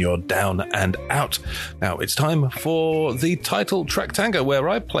You When You're Down and Out. Now it's time for the title track tango, where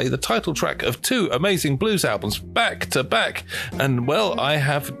I play the title track of two amazing blues albums back to back. And well, I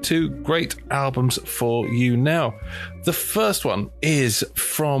have two great albums for you now. The first one is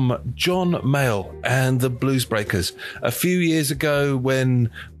from John Mayall and the Blues Breakers. A few years ago,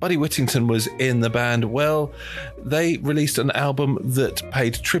 when Buddy Whittington was in the band, well, they released an album that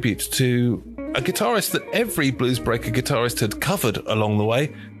paid tribute to a guitarist that every Blues Breaker guitarist had covered along the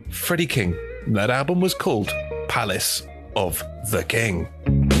way, Freddie King. That album was called Palace of the King.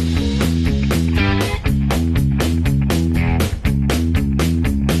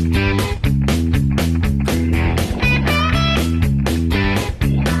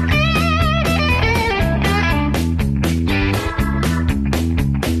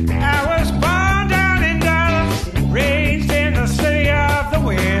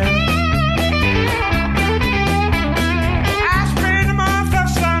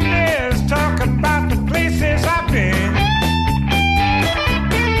 Sundays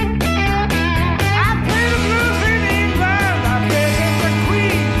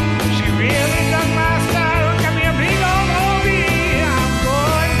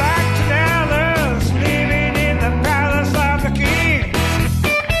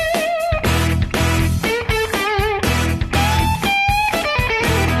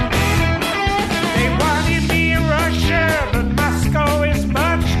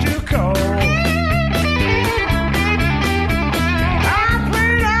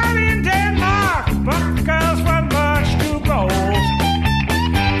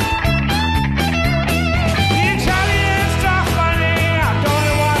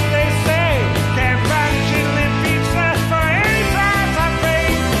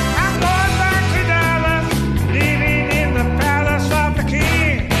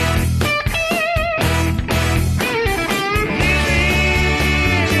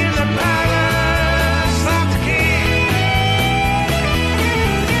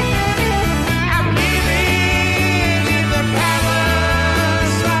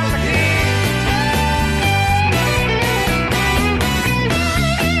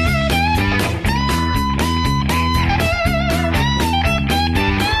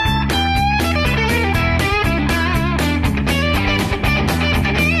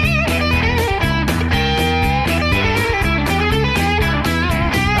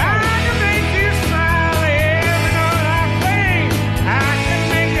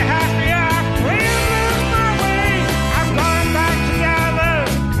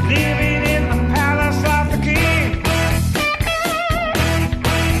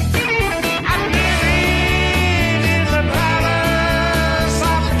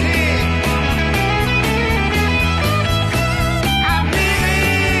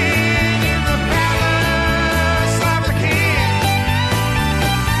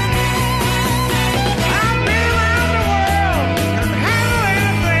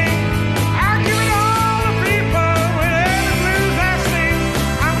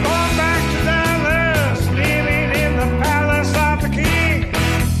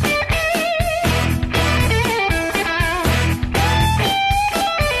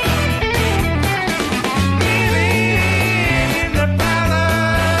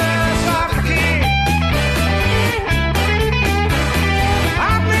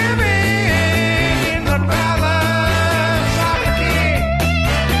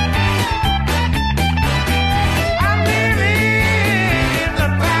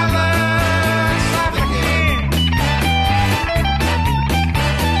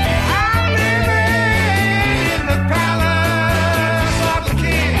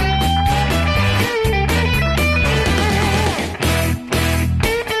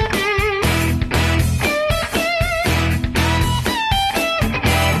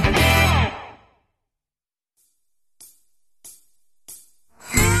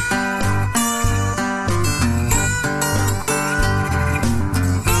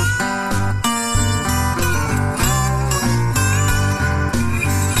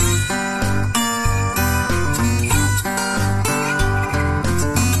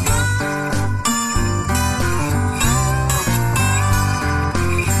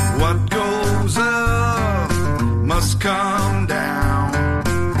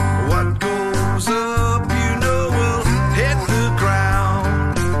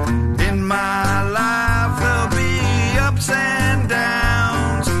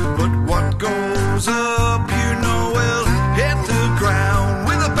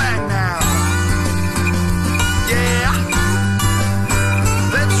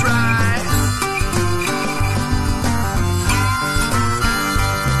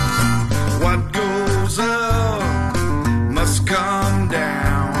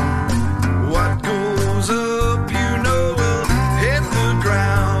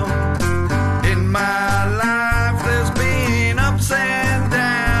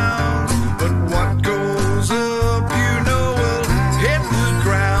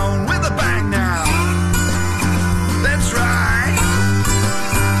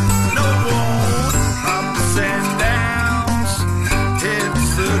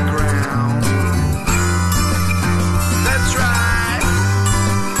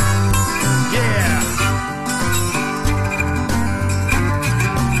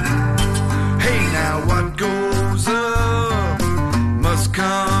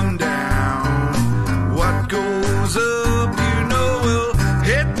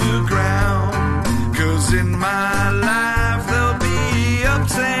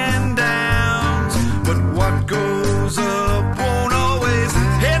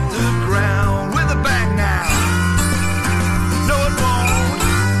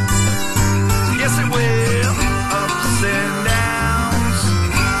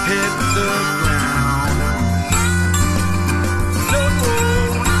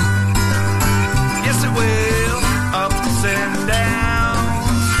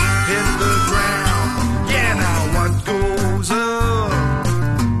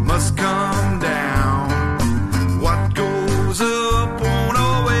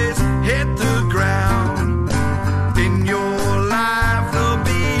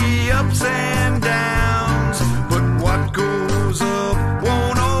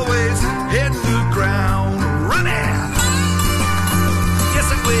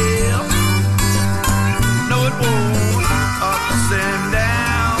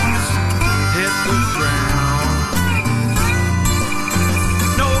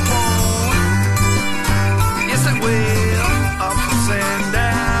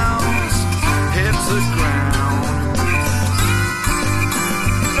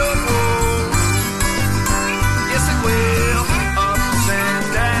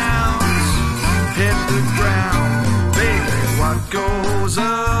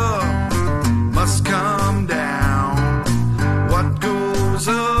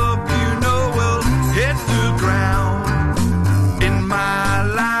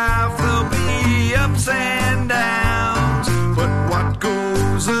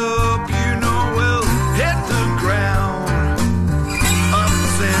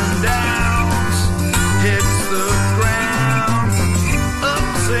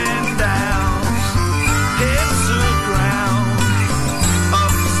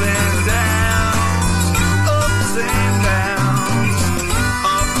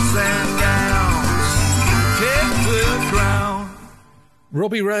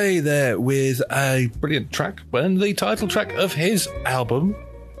Robbie Ray there with a brilliant track and the title track of his album,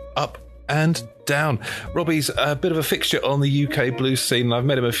 Up and Down. Robbie's a bit of a fixture on the UK blues scene. I've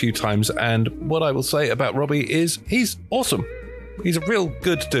met him a few times, and what I will say about Robbie is he's awesome. He's a real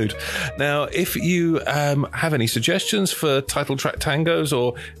good dude. Now, if you have any suggestions for title track tangos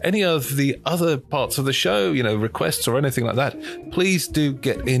or any of the other parts of the show, you know, requests or anything like that, please do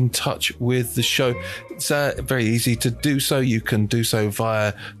get in touch with the show. It's very easy to do so. You can do so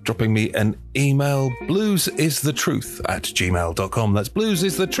via dropping me an email, bluesisthetruth@gmail.com. That's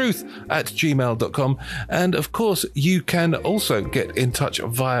bluesisthetruth@gmail.com. And of course, you can also get in touch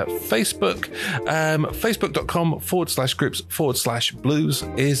via Facebook, facebook.com/groups/blues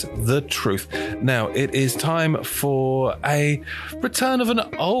is the truth. Now, it is time for a return of an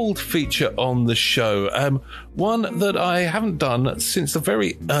old feature on the show. One that I haven't done since the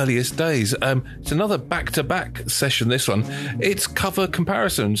very earliest days. It's another back-to-back session, this one. It's cover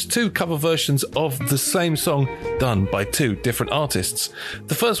comparisons, two cover versions of the same song done by two different artists.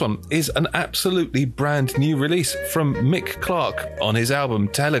 The first one is an absolutely brand new release from Mick Clark on his album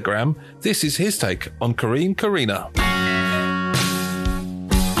Telegram. This is his take on Corrine Corina.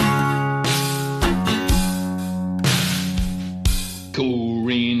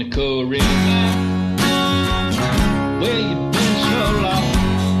 Corrina, Corrina, where you been so long?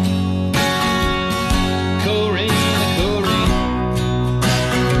 Corrina, Corrina,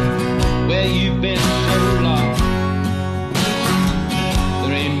 where you been so long?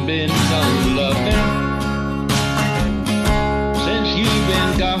 There ain't been no loving since you've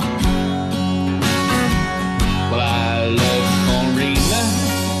been gone. Well, I love Corrina,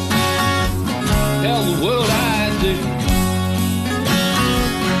 tell the world I do.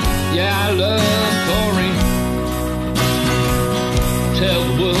 Yeah, I love Corrina, tell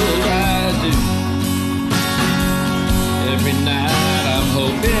the world I do. Every night I'm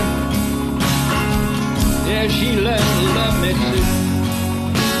hoping, yeah, she love me too.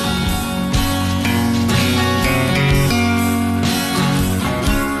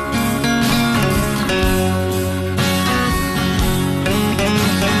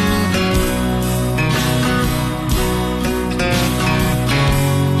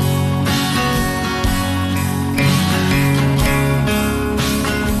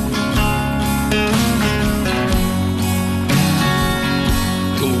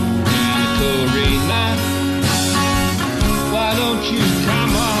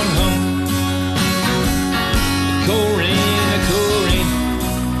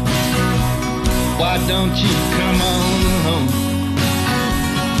 Why don't you come on home?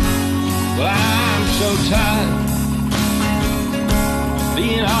 Well, I'm so tired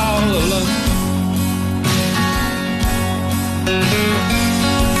being all alone.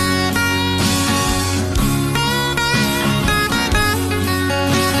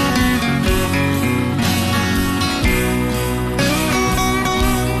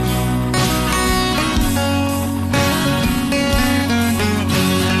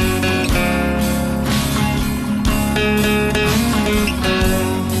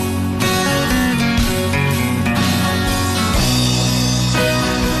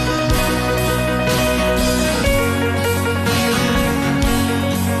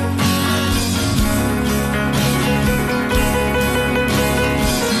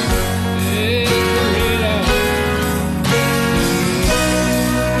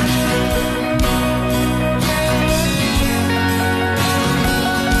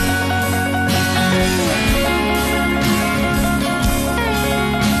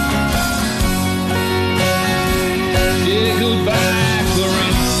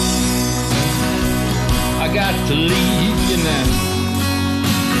 To leave you now.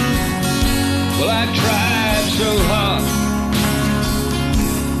 Well, I tried so hard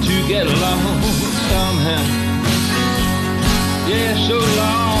to get along somehow. Yeah, so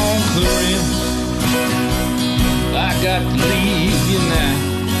long, Corinne, I got to leave you now.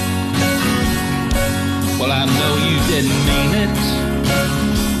 Well, I know you didn't mean it.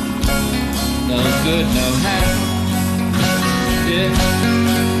 No good, no how. Yeah.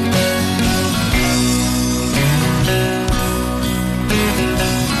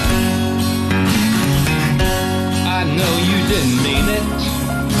 I know you didn't mean it.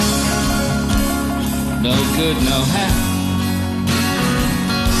 No good, no how.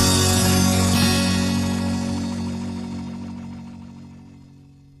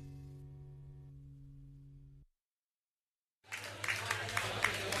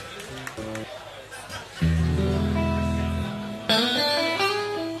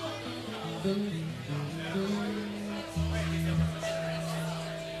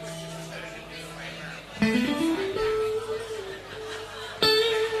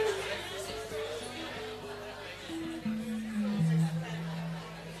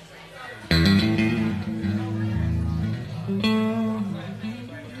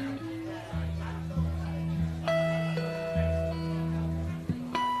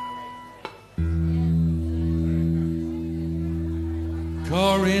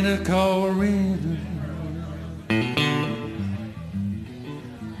 Corina, Corina.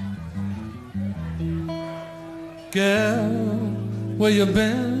 Girl, where you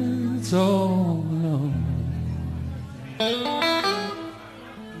been so long?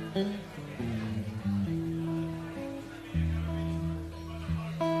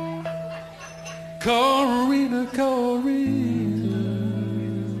 Corina, Corina.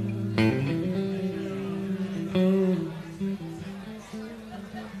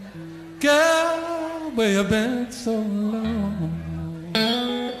 Girl, where you been so long?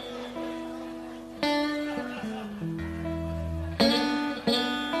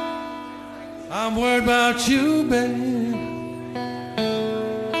 I'm worried about you, babe.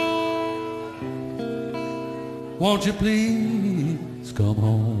 Won't you please come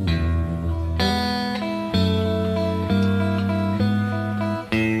home?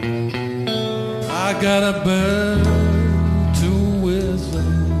 I got a bird to whistle.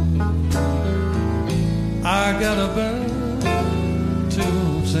 I got a bird to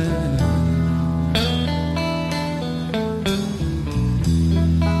sing.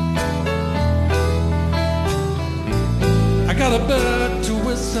 I got a bird to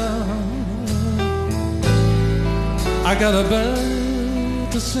whistle. I got a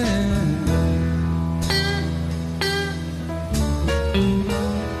bird to sing.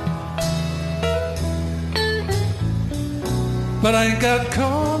 But I ain't got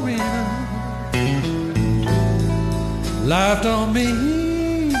Corina. Life don't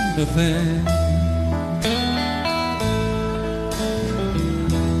mean a thing.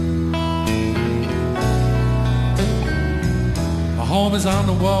 My home is on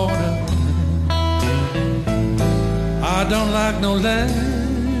the water. I don't like no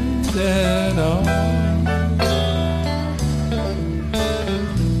land at all.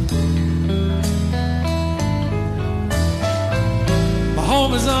 My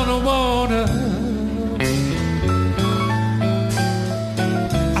home is on the water.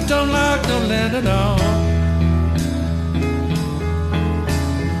 I don't like no land at all.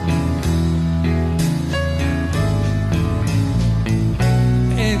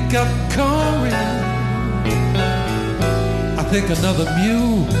 Ain't got Corina. I think another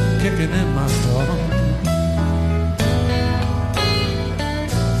mule kicking in my stall.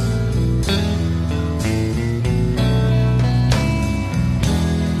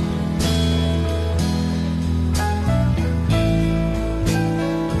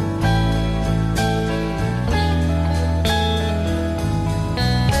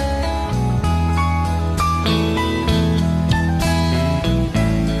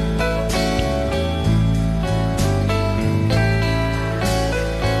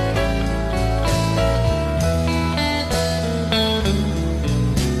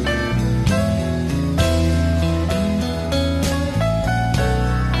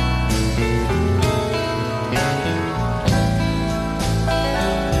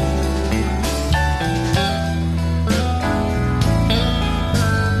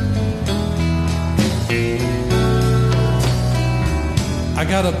 I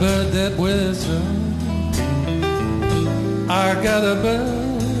got a bird that whistles. I got a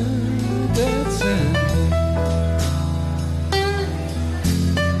bird that sings.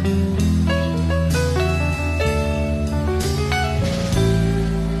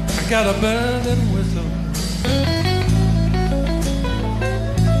 I got a bird that whistles.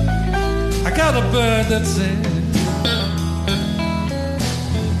 I got a bird that sings.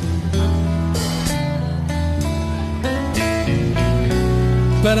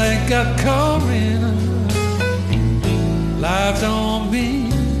 But I ain't got Corina. Life don't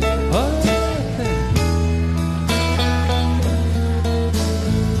mean a thing.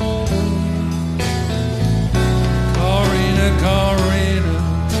 Corina, Corina.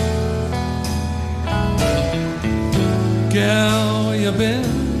 Girl, you've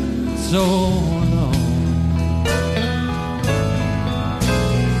been so long.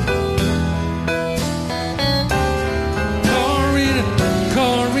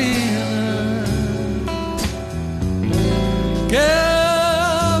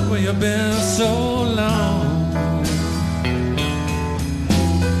 Girl, where you been so long?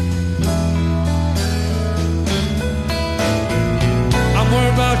 I'm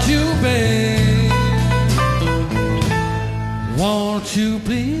worried about you, babe. Won't you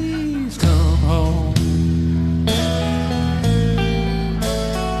please come home?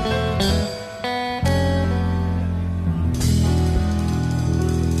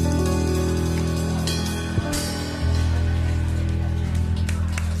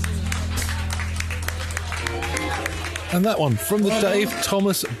 And that one from the Dave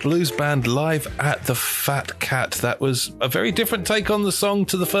Thomas Blues Band live at the Fat Cat. That was a very different take on the song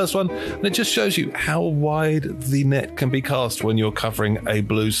to the first one, and it just shows you how wide the net can be cast when you're covering a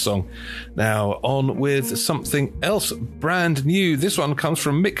blues song. Now, on with something else brand new. This one comes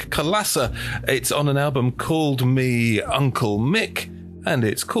from Mick Kolassa. It's on an album called Me Uncle Mick, and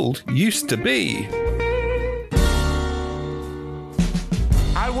it's called Used to Be.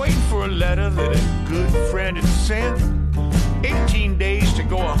 I wait for a letter that a good friend had sent. 18 days to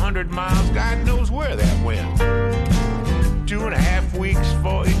go 100 miles, God knows where that went. 2.5 weeks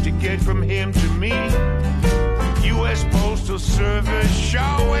for it to get from him to me. U.S. Postal Service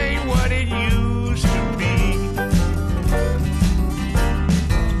sure ain't what it used to be.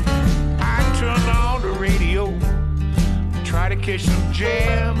 I turned on the radio, try to catch some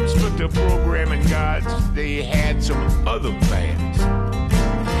jams, but the programming gods, they had some other plans.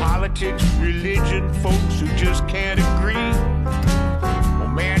 Politics, religion, folks who just can't agree. Well,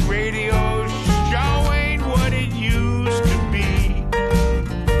 man, radio sure ain't what it used to be.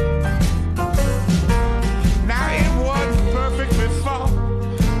 Now, it wasn't perfect before,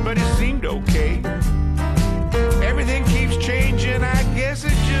 but it seemed okay. Everything keeps changing, I guess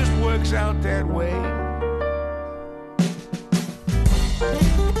it just works out that way.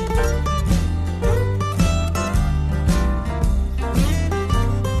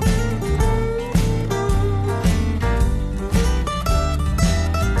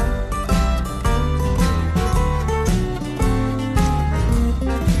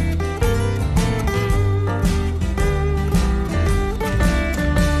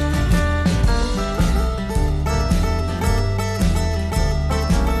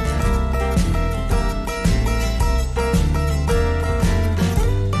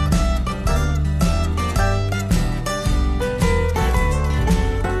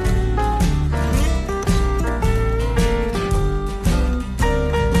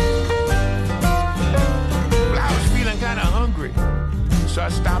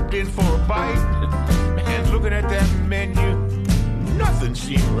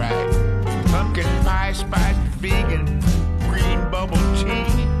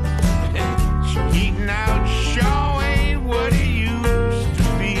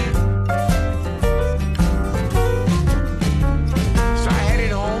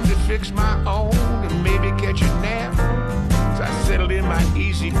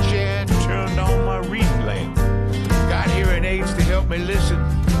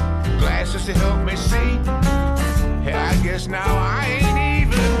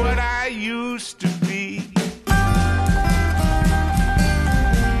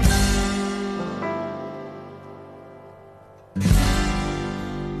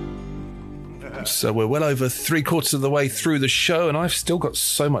 So we're well over 3/4 of the way through the show, and I've still got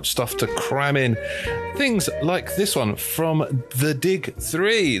so much stuff to cram in. Things like this one from The Dig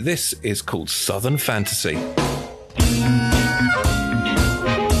 3. This is called Southern Fantasy.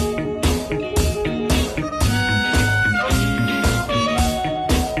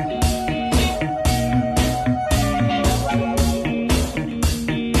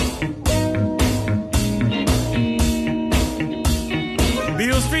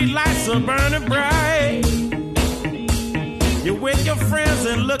 Burning bright, you're with your friends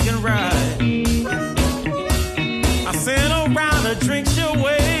and looking right. I sent around the drinks your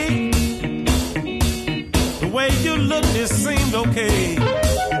way. The way you looked, it seemed okay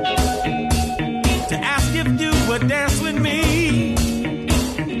to ask if you would dance with me.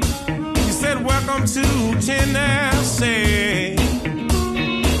 You said, welcome to Tennessee.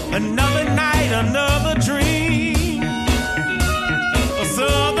 Another night, another dream. A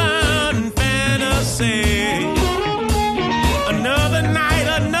southern fantasy. Another night,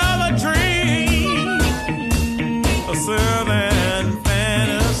 another dream. A southern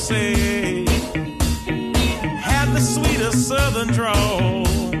fantasy. Had the sweetest southern drawl.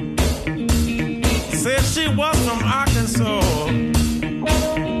 Said she was from Arkansas.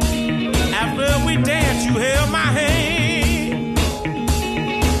 After we danced, you held my hand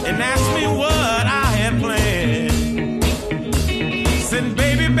and asked me what I had planned. Said,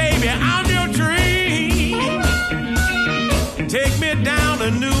 baby, baby, I'm your dream. Take me down to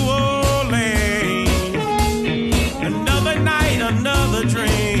New Orleans. Another night, another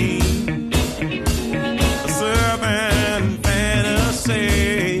dream. A southern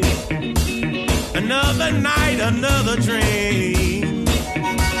fantasy. Another night, another dream.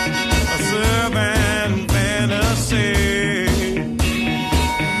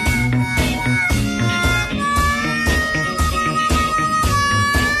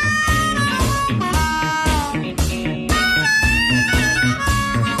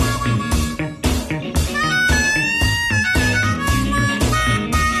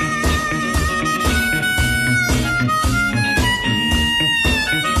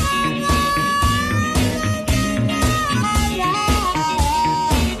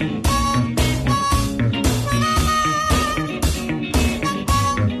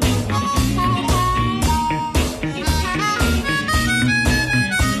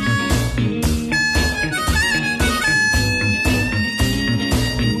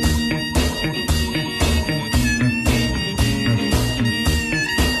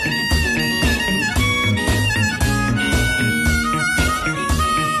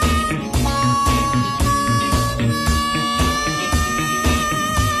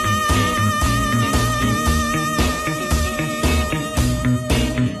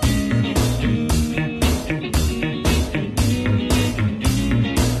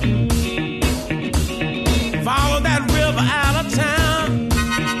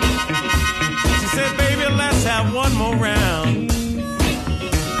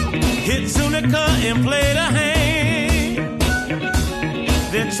 and played a hand,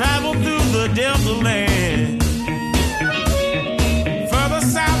 then traveled through the Delta land. Further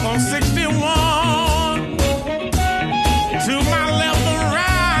south on 61, to my left the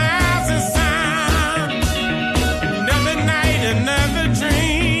rising sun. Another night, another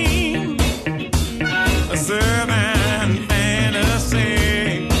dream, a southern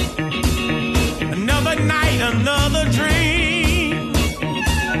fantasy. Another night, another dream,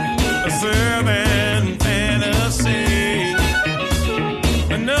 a southern fantasy.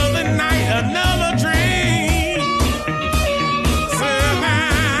 Another night, another dream, southern,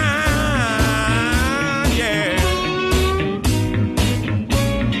 yeah.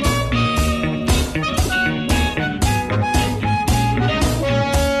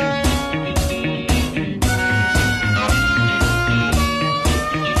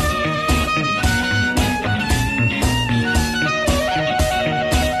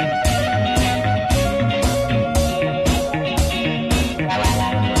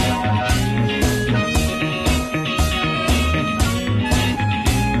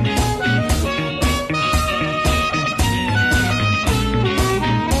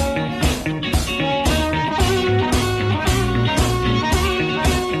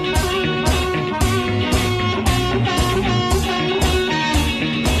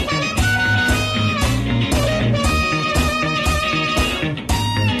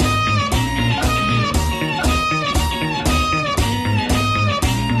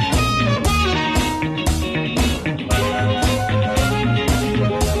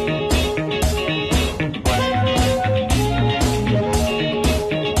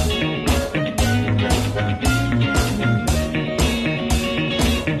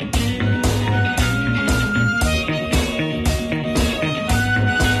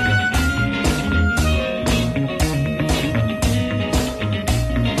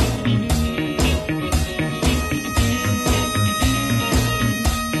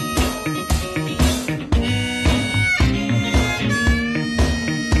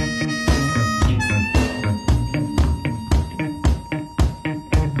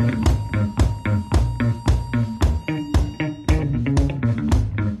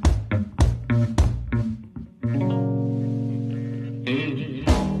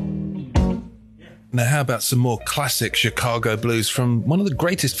 Now, how about some more classic Chicago blues from one of the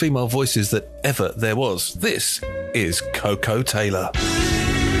greatest female voices that ever there was? This is Coco Taylor.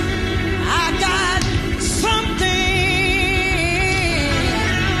 I got something,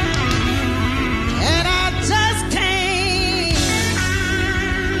 and I just can't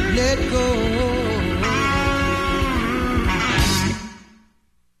let go.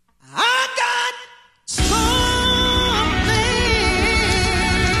 I got something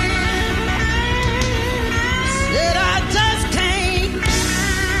that I just can't,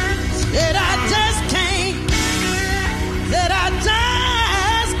 that I just can't, that I just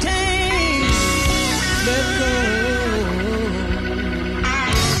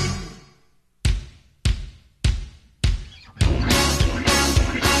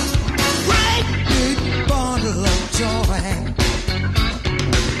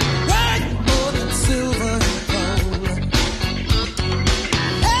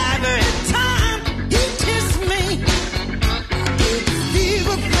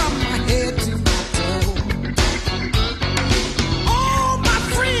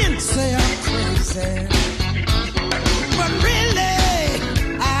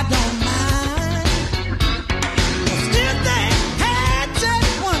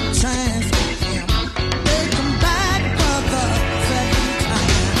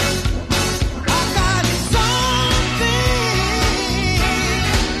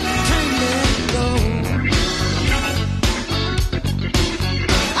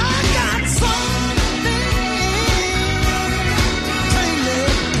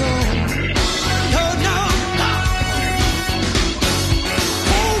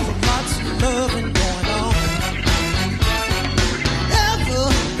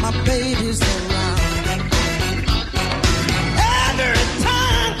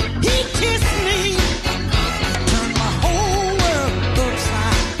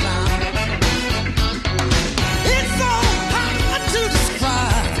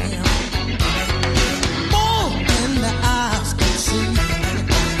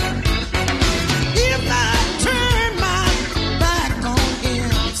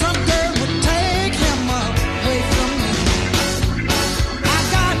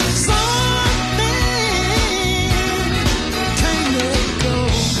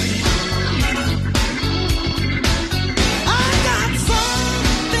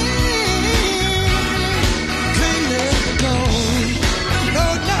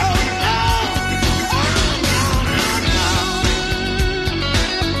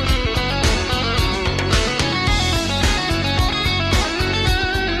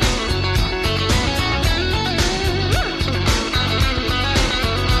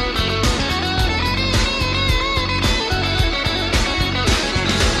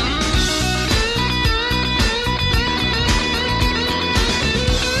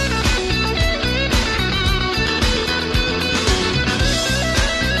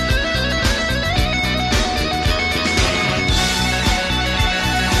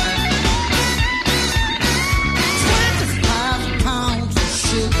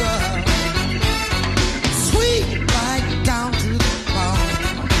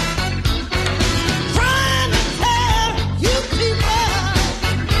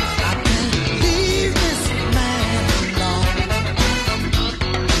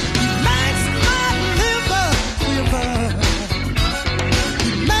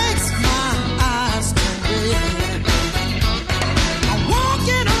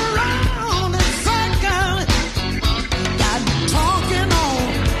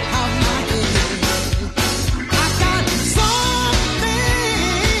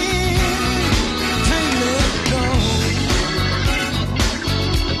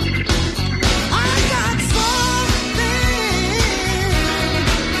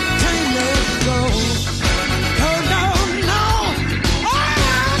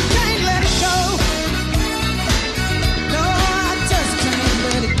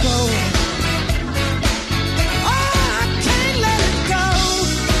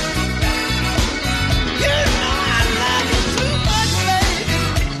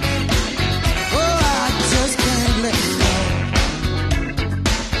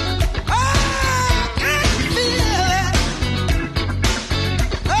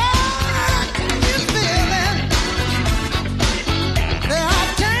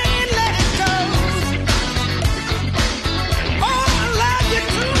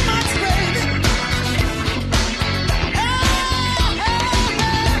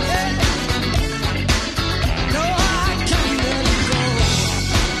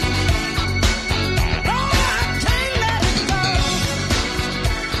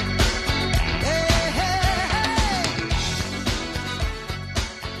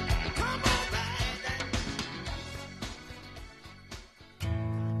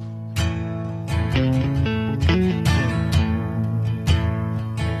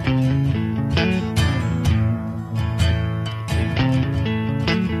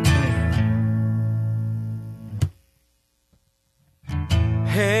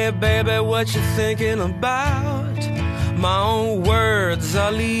baby, what you thinking about? My own words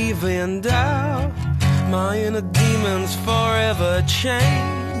are leaving doubt. My inner demons forever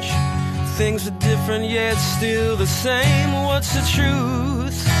change. Things are different yet still the same. What's the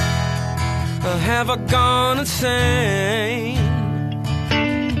truth? Or have I gone insane?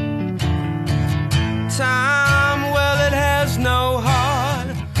 Time, well, it has no heart,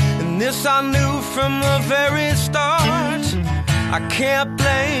 and this I knew from the very start. I can't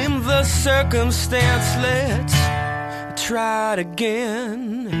blame the circumstance. Let's try it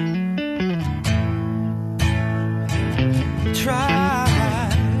again. Try.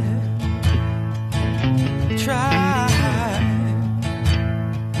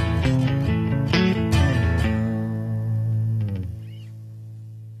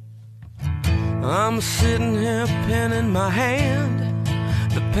 I'm sitting here, pen in my hand.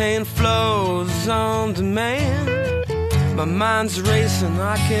 The pain flows on demand. My mind's racing,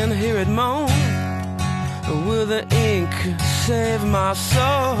 I can hear it moan. Will the ink save my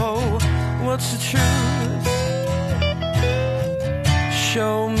soul? What's the truth?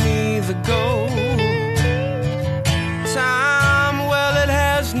 Show me the goal. Time, well, it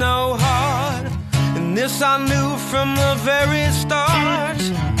has no heart, and this I knew from the very start.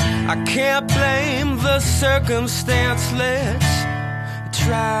 I can't blame the circumstance. Let's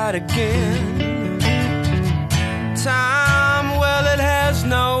try it again. Time, well, it has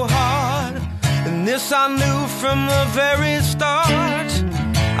no heart, and this I knew from the very start.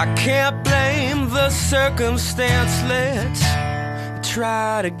 I can't blame the circumstance. Let's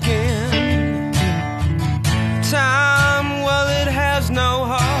try it again. Time, well, it has no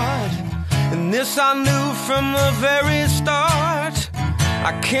heart, and this I knew from the very start.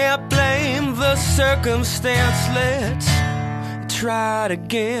 I can't blame the circumstance. Let's try it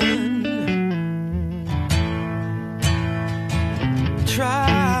again.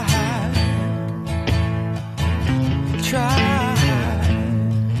 Try. Try.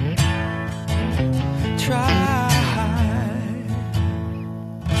 Try.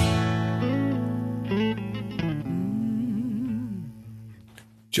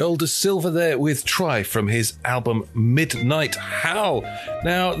 Joel De Silva there with Try from his album Midnight Howl.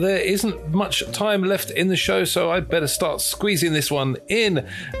 Now, there isn't much time left in the show, so I'd better start squeezing this one in.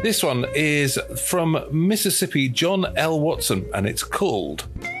 This one is from Mississippi John L. Watson, and it's called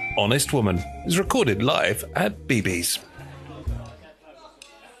Honest Woman. It's recorded live at BB's.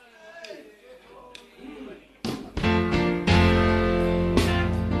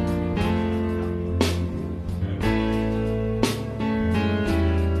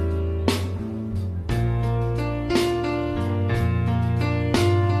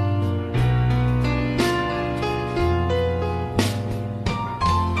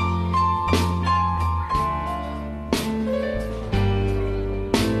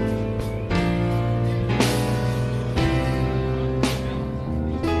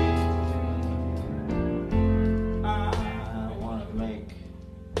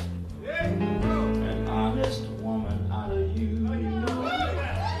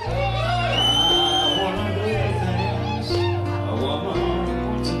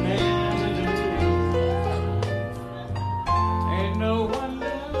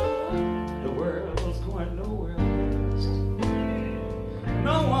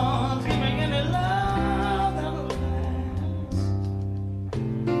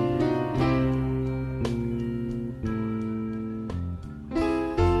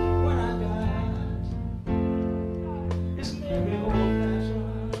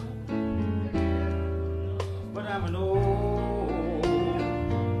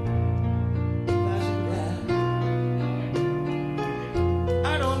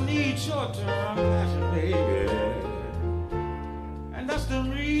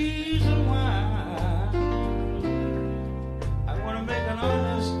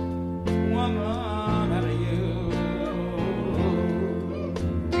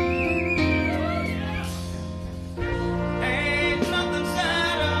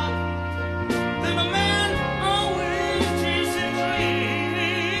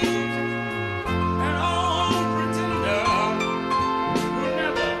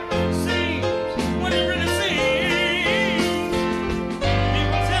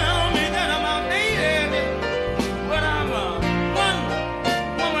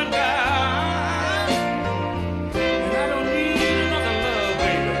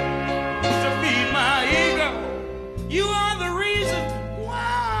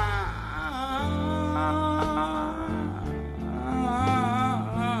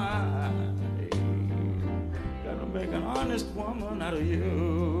 honest woman out of you.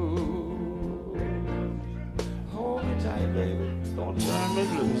 Hold me tight. tight, baby. Gonna turn me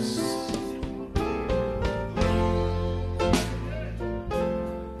loose.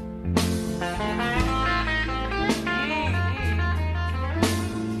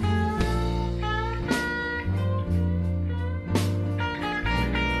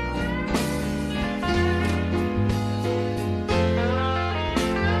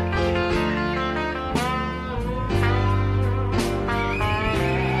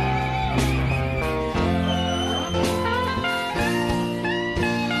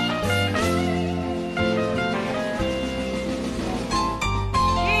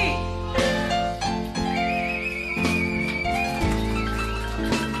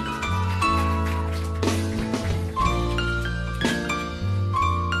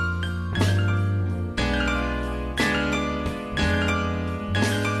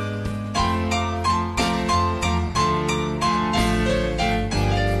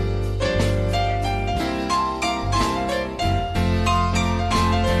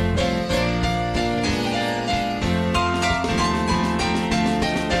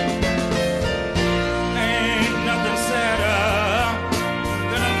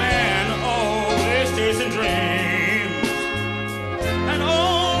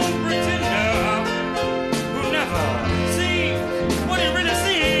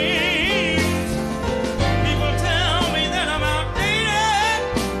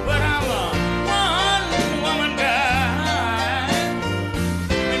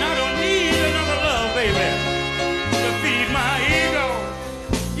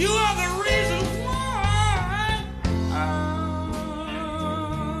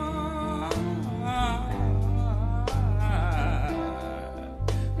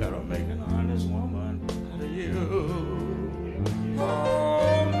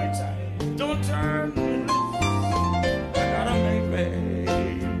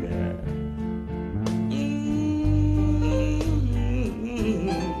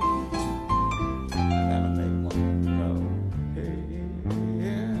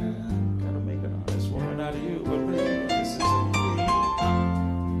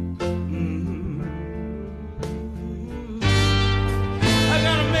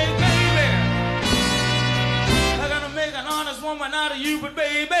 Woman out of you, but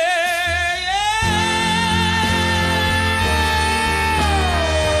baby,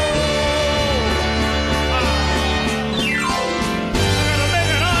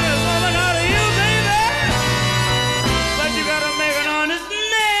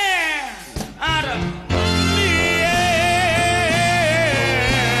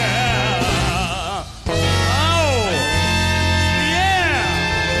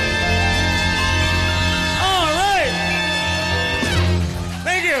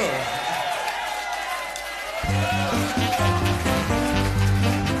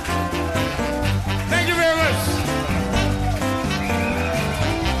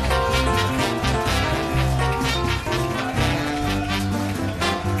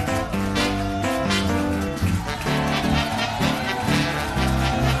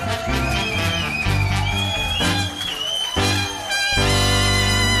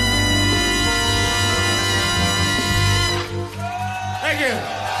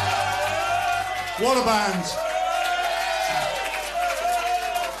 What a band.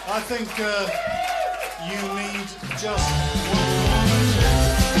 I think you need just one.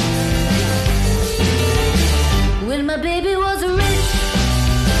 When my baby was rich,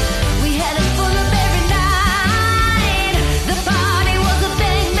 we had it full of every night. The party was a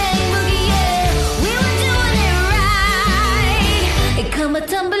bang bang boogie, yeah. We were doing it right. It come a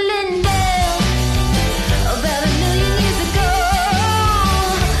tumbling down about 1,000,000 years ago.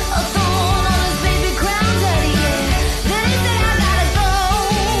 A thorn on his baby crown, daddy, yeah. Then he said I gotta go.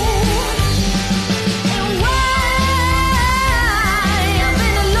 And why I've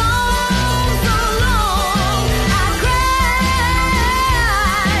been alone so long, I cried.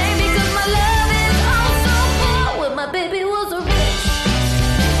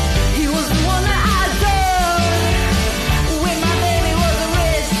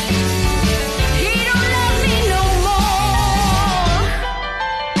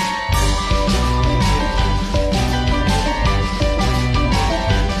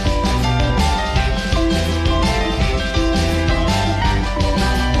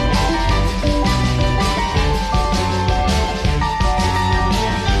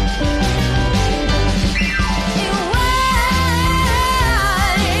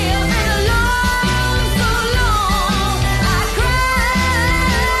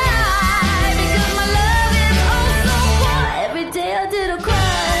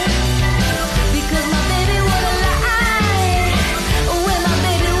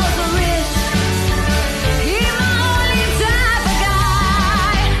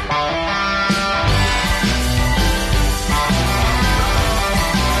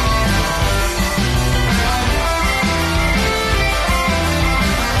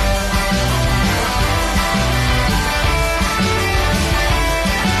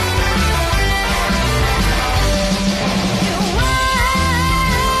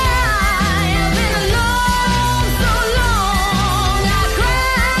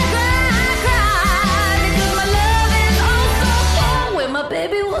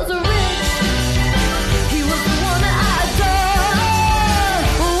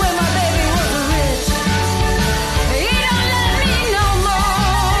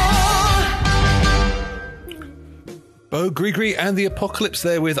 Bo Grigri and the Apocalypse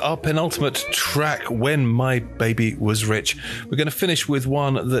there with our penultimate track, When My Baby Was Rich. We're going to finish with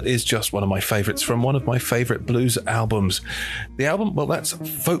one that is just one of my favourites from one of my favourite blues albums. The album, well, that's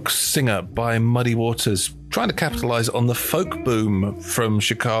Folk Singer by Muddy Waters, trying to capitalise on the folk boom from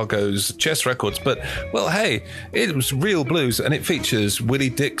Chicago's Chess Records. But, well, hey, it was real blues, and it features Willie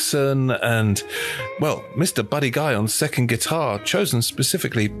Dixon and, well, Mr. Buddy Guy on second guitar, chosen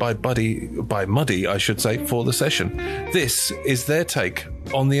specifically by Muddy, I should say, for the session. This is their take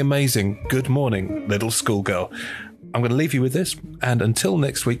on the amazing Good Morning Little Schoolgirl. I'm going to leave you with this, and until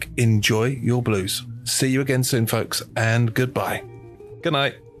next week, enjoy your blues. See you again soon, folks, and goodbye. Good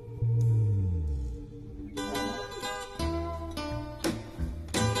night.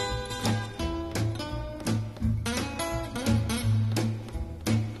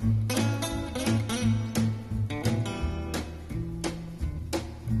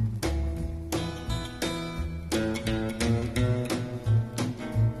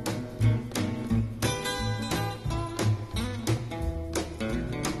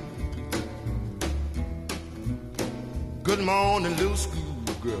 Good morning, little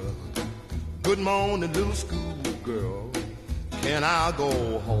schoolgirl. Good morning, little schoolgirl. Can I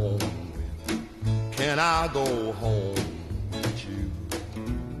go home? Can I go home with you?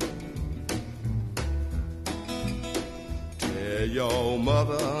 Tell your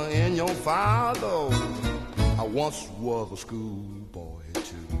mother and your father I once was a schoolboy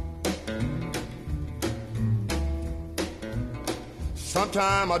too.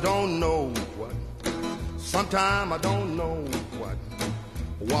 Sometime I don't know what. Sometime I don't know what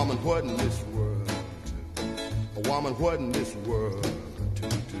a woman, what in this world to, a woman, what in this world to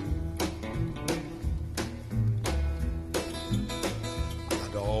do. I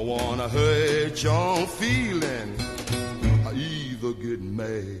don't wanna hurt your feeling, I either get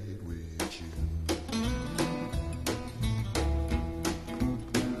mad with you.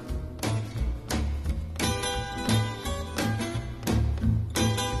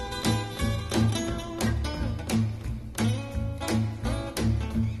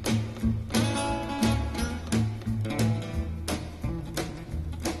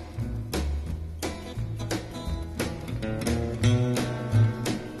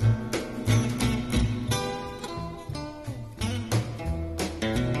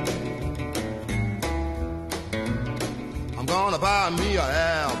 I'm gonna buy me an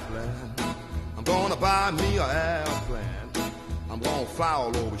airplane. I'm gonna buy me an airplane. I'm gonna fly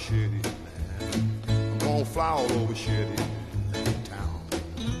all over shitty land. I'm gonna fly all over shitty town.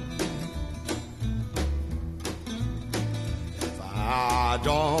 If I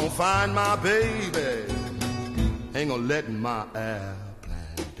don't find my baby, ain't gonna let my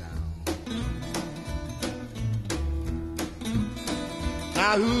airplane down.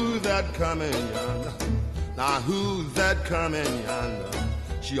 Now who's that coming yonder? Now who's that coming yonder?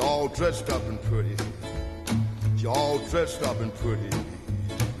 She all dressed up and pretty. She all dressed up and pretty.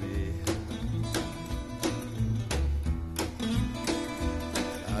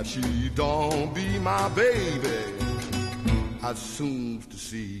 If she don't be my baby, I'd soon to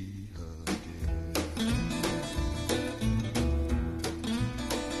see